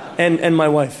 and my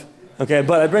wife, okay?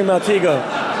 But I bring Maltego,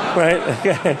 right?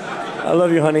 Okay. I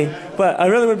love you, honey. But I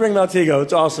really would bring Maltego.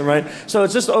 It's awesome, right? So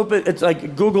it's just open. It's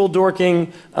like Google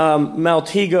Dorking,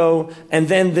 Maltego, and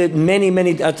then the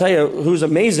many, I'll tell you who's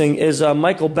amazing is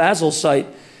Michael Basil's site,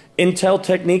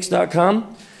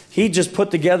 inteltechniques.com. He just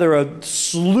put together a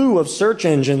slew of search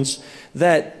engines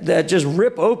that just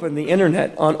rip open the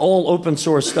internet on all open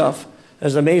source stuff.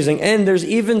 That's amazing. And there's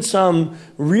even some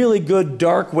really good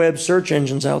dark web search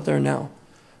engines out there now,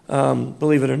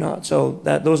 believe it or not. So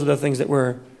those are the things that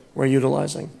we're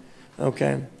utilizing.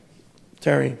 Okay.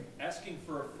 Terry. Asking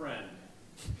for a friend.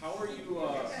 How are you?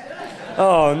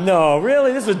 Oh, no.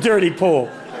 Really? This is a dirty pool.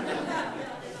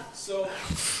 So,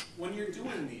 when you're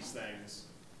doing these things,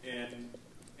 and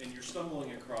you're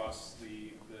stumbling across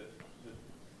the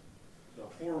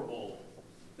horrible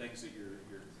things that you're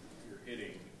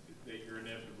hitting, that you're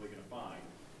inevitably going to find,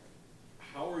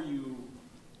 how are you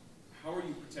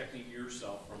protecting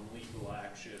yourself from legal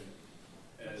action?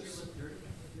 As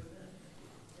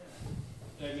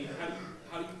I mean,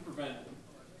 how do you prevent,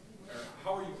 or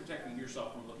how are you protecting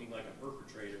yourself from looking like a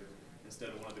perpetrator instead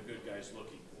of one of the good guys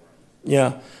looking for him?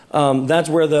 Yeah, that's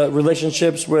where the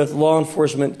relationships with law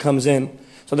enforcement comes in.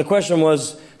 So the question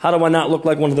was, how do I not look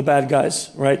like one of the bad guys,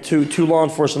 right? To law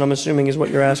enforcement, I'm assuming, is what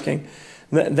you're asking.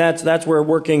 That's where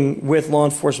working with law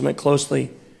enforcement closely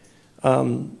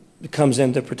comes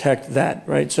in to protect that,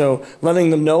 right? So letting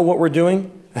them know what we're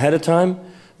doing ahead of time,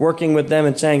 working with them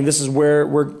and saying, this is where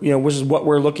this is what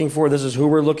we're looking for, this is who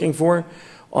we're looking for.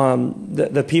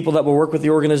 The people that will work with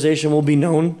the organization will be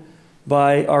known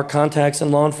by our contacts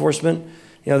in law enforcement.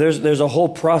 There's a whole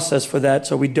process for that,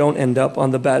 so we don't end up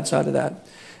on the bad side of that.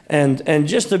 And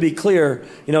just to be clear,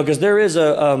 because there has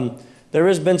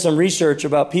been some research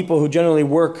about people who generally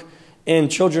work in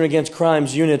children against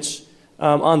crimes units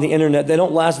on the internet. They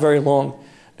don't last very long,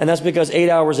 and that's because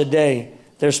 8 hours a day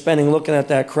they're spending looking at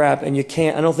that crap, and you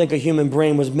can't. I don't think a human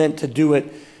brain was meant to do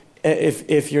it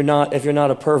if you're not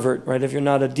a pervert, right? If you're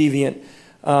not a deviant,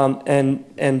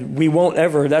 and we won't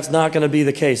ever. That's not going to be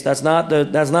the case. That's not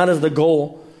as the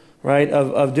goal, right?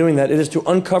 Of doing that. It is to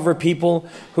uncover people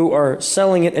who are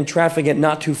selling it and trafficking it,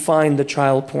 not to find the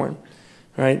child porn,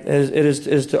 right? It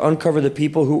is to uncover the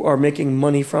people who are making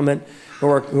money from it, who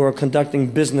are conducting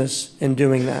business in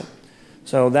doing that.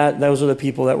 So those are the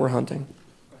people that we're hunting.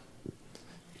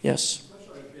 Yes.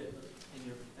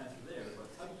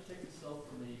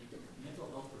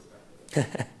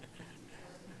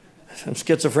 I'm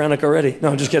schizophrenic already. No,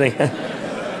 I'm just kidding.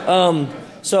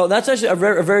 So that's actually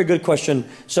a very good question.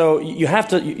 So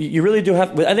you really do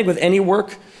have, I think with any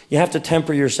work, you have to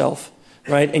temper yourself,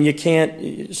 right? And you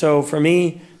can't, so for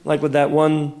me, like with that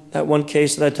one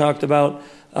case that I talked about,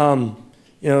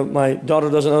 my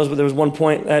daughter doesn't know this, but there was one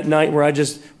point at night where I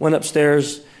just went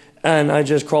upstairs and I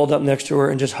just crawled up next to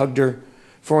her and just hugged her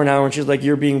for an hour. And she's like,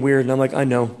 "You're being weird." And I'm like, "I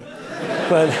know.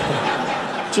 But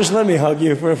just let me hug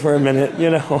you for a minute,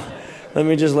 Let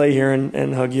me just lay here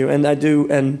and hug you." And I do.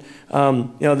 And,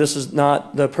 this is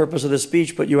not the purpose of this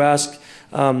speech, but you asked,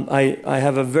 I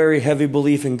have a very heavy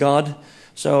belief in God.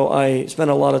 So I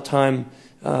spend a lot of time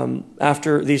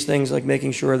after these things, like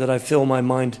making sure that I fill my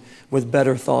mind with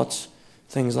better thoughts,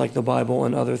 things like the Bible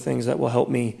and other things that will help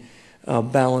me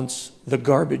balance the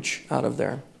garbage out of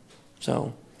there.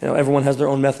 So, everyone has their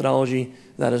own methodology.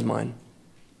 That is mine.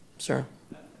 Sir?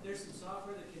 There's some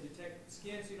software that can detect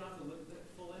skin, so you don't have to look at the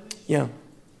full image? Yeah.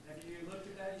 Have you looked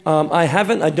at that? I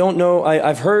haven't. I don't know.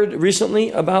 I've heard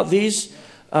recently about these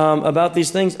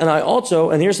things. And I also,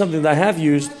 and here's something that I have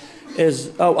used, is,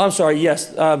 I'm sorry,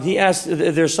 yes. He asked,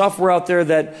 there's software out there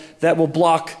that will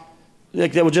block,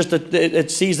 like that will just,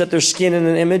 it sees that there's skin in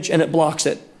an image and it blocks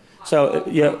it. So,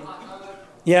 yeah.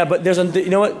 Yeah, but there's you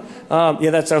know what?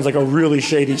 Yeah, that sounds like a really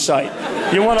shady site.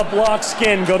 You want to block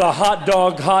skin, go to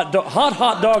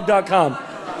hotdog.com.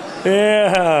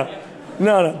 Yeah.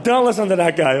 No, don't listen to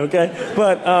that guy, okay?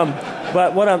 But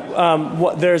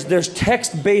there's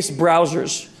text-based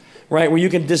browsers, right, where you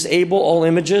can disable all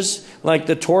images. Like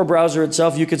the Tor browser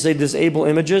itself, you could say disable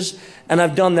images. And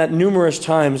I've done that numerous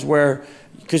times where,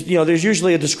 because, there's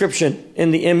usually a description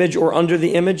in the image or under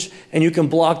the image, and you can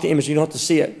block the image. You don't have to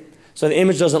see it. So the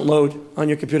image doesn't load on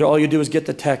your computer. All you do is get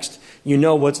the text. You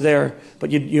know what's there,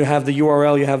 but you have the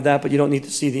URL, you have that, but you don't need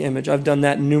to see the image. I've done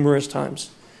that numerous times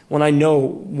when I know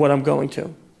what I'm going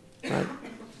to. Right?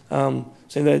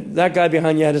 So that guy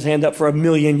behind you had his hand up for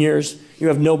 1,000,000 years. You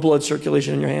have no blood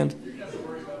circulation in your hand. You're not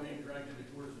worried about being dragged into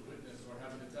court as a witness or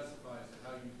having to testify as to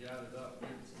how you gathered up.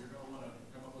 You're going to want to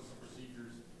come up with some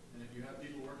procedures, and if you have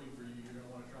people working for you, you're going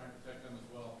to want to try and protect them as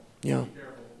well. Yeah. Be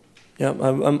careful. Yeah,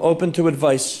 I'm open to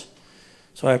advice.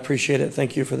 So I appreciate it.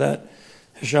 Thank you for that.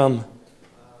 Hisham. I have a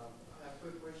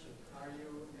quick question. Are you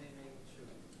aiming to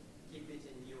keep it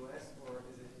in the U.S. or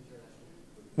is it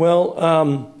international? Well,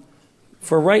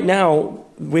 for right now,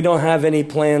 we don't have any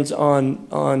plans on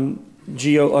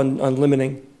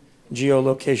limiting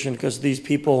geolocation because these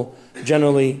people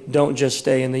generally don't just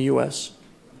stay in the U.S.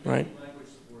 Right? Language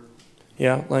support.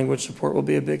 Yeah, language support will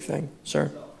be a big thing, sir.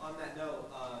 So on that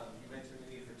note, you mentioned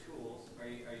the need for tools. Are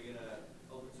you going to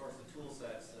open source the tool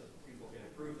sets so people can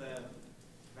improve them,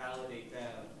 validate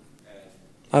them?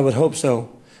 I would hope so.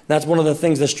 That's one of the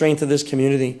things, the strength of this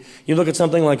community. You look at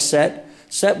something like Set.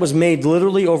 Set was made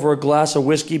literally over a glass of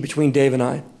whiskey between Dave and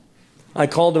I. I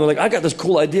called him, like, I got this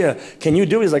cool idea. Can you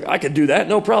do it? He's like, I could do that.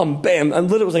 No problem. Bam. And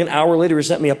literally, it was like an hour later, he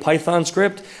sent me a Python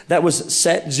script. That was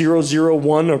set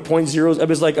 001 or 0.0. It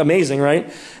was like amazing, right?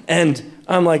 And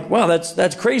I'm like, wow,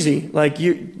 that's crazy. Like,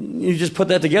 you just put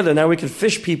that together. Now we can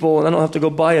fish people, and I don't have to go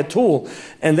buy a tool.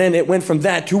 And then it went from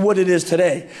that to what it is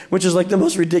today, which is like the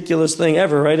most ridiculous thing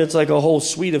ever, right? It's like a whole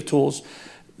suite of tools.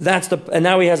 And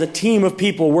now he has a team of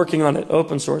people working on it,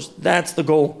 open source. That's the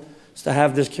goal. Is to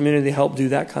have this community help do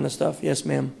that kind of stuff. Yes,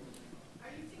 ma'am. Are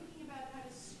you thinking about how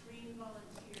to screen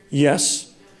volunteers?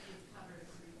 Yes.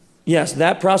 Yes,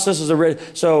 that process is already.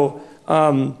 So,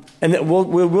 and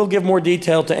we'll give more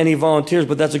detail to any volunteers,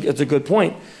 but it's a good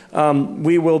point.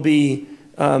 We will be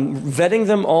vetting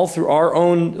them all through our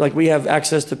own, like we have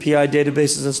access to PI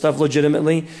databases and stuff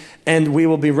legitimately, and we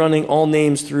will be running all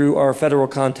names through our federal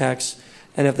contacts.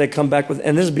 And if they come back with,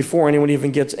 and this is before anyone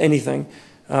even gets anything.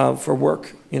 For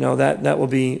work, that will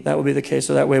be the case.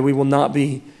 So that way we will not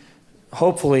be,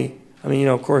 hopefully,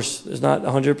 of course, it's not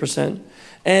 100%.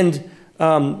 And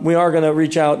we are going to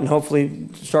reach out and hopefully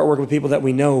start working with people that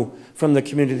we know from the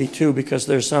community too, because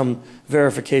there's some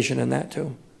verification in that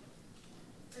too.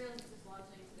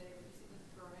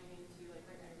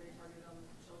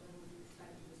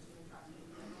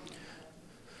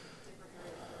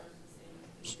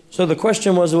 So the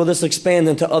question was, will this expand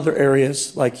into other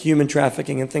areas like human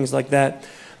trafficking and things like that?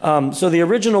 So the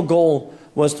original goal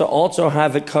was to also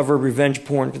have it cover revenge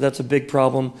porn, because that's a big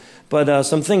problem. But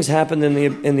some things happened in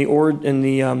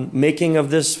the making of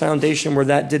this foundation where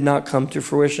that did not come to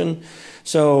fruition.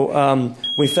 So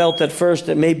we felt at first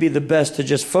it may be the best to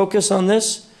just focus on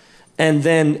this, and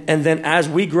then as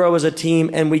we grow as a team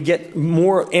and we get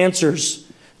more answers.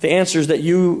 The answers that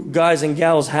you guys and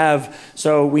gals have,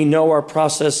 so we know our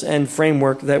process and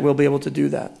framework that we'll be able to do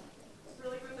that.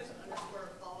 Really quickly, underscore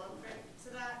follow-up to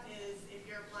that is if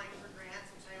you're applying for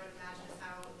grants, which I would imagine is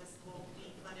how this will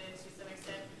be funded to some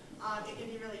extent, it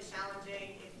can be really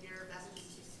challenging if your message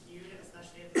is too skewed,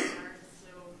 especially at the start.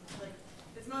 So,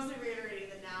 it's mostly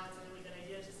reiterating that now it's a really good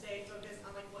idea to stay focused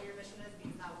on what your mission is,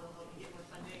 because that will help you get more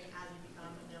funding as you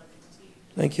become a known entity.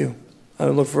 Thank you. I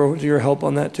look forward to your help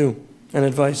on that too. And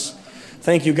advice.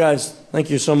 Thank you, guys. Thank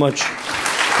you so much.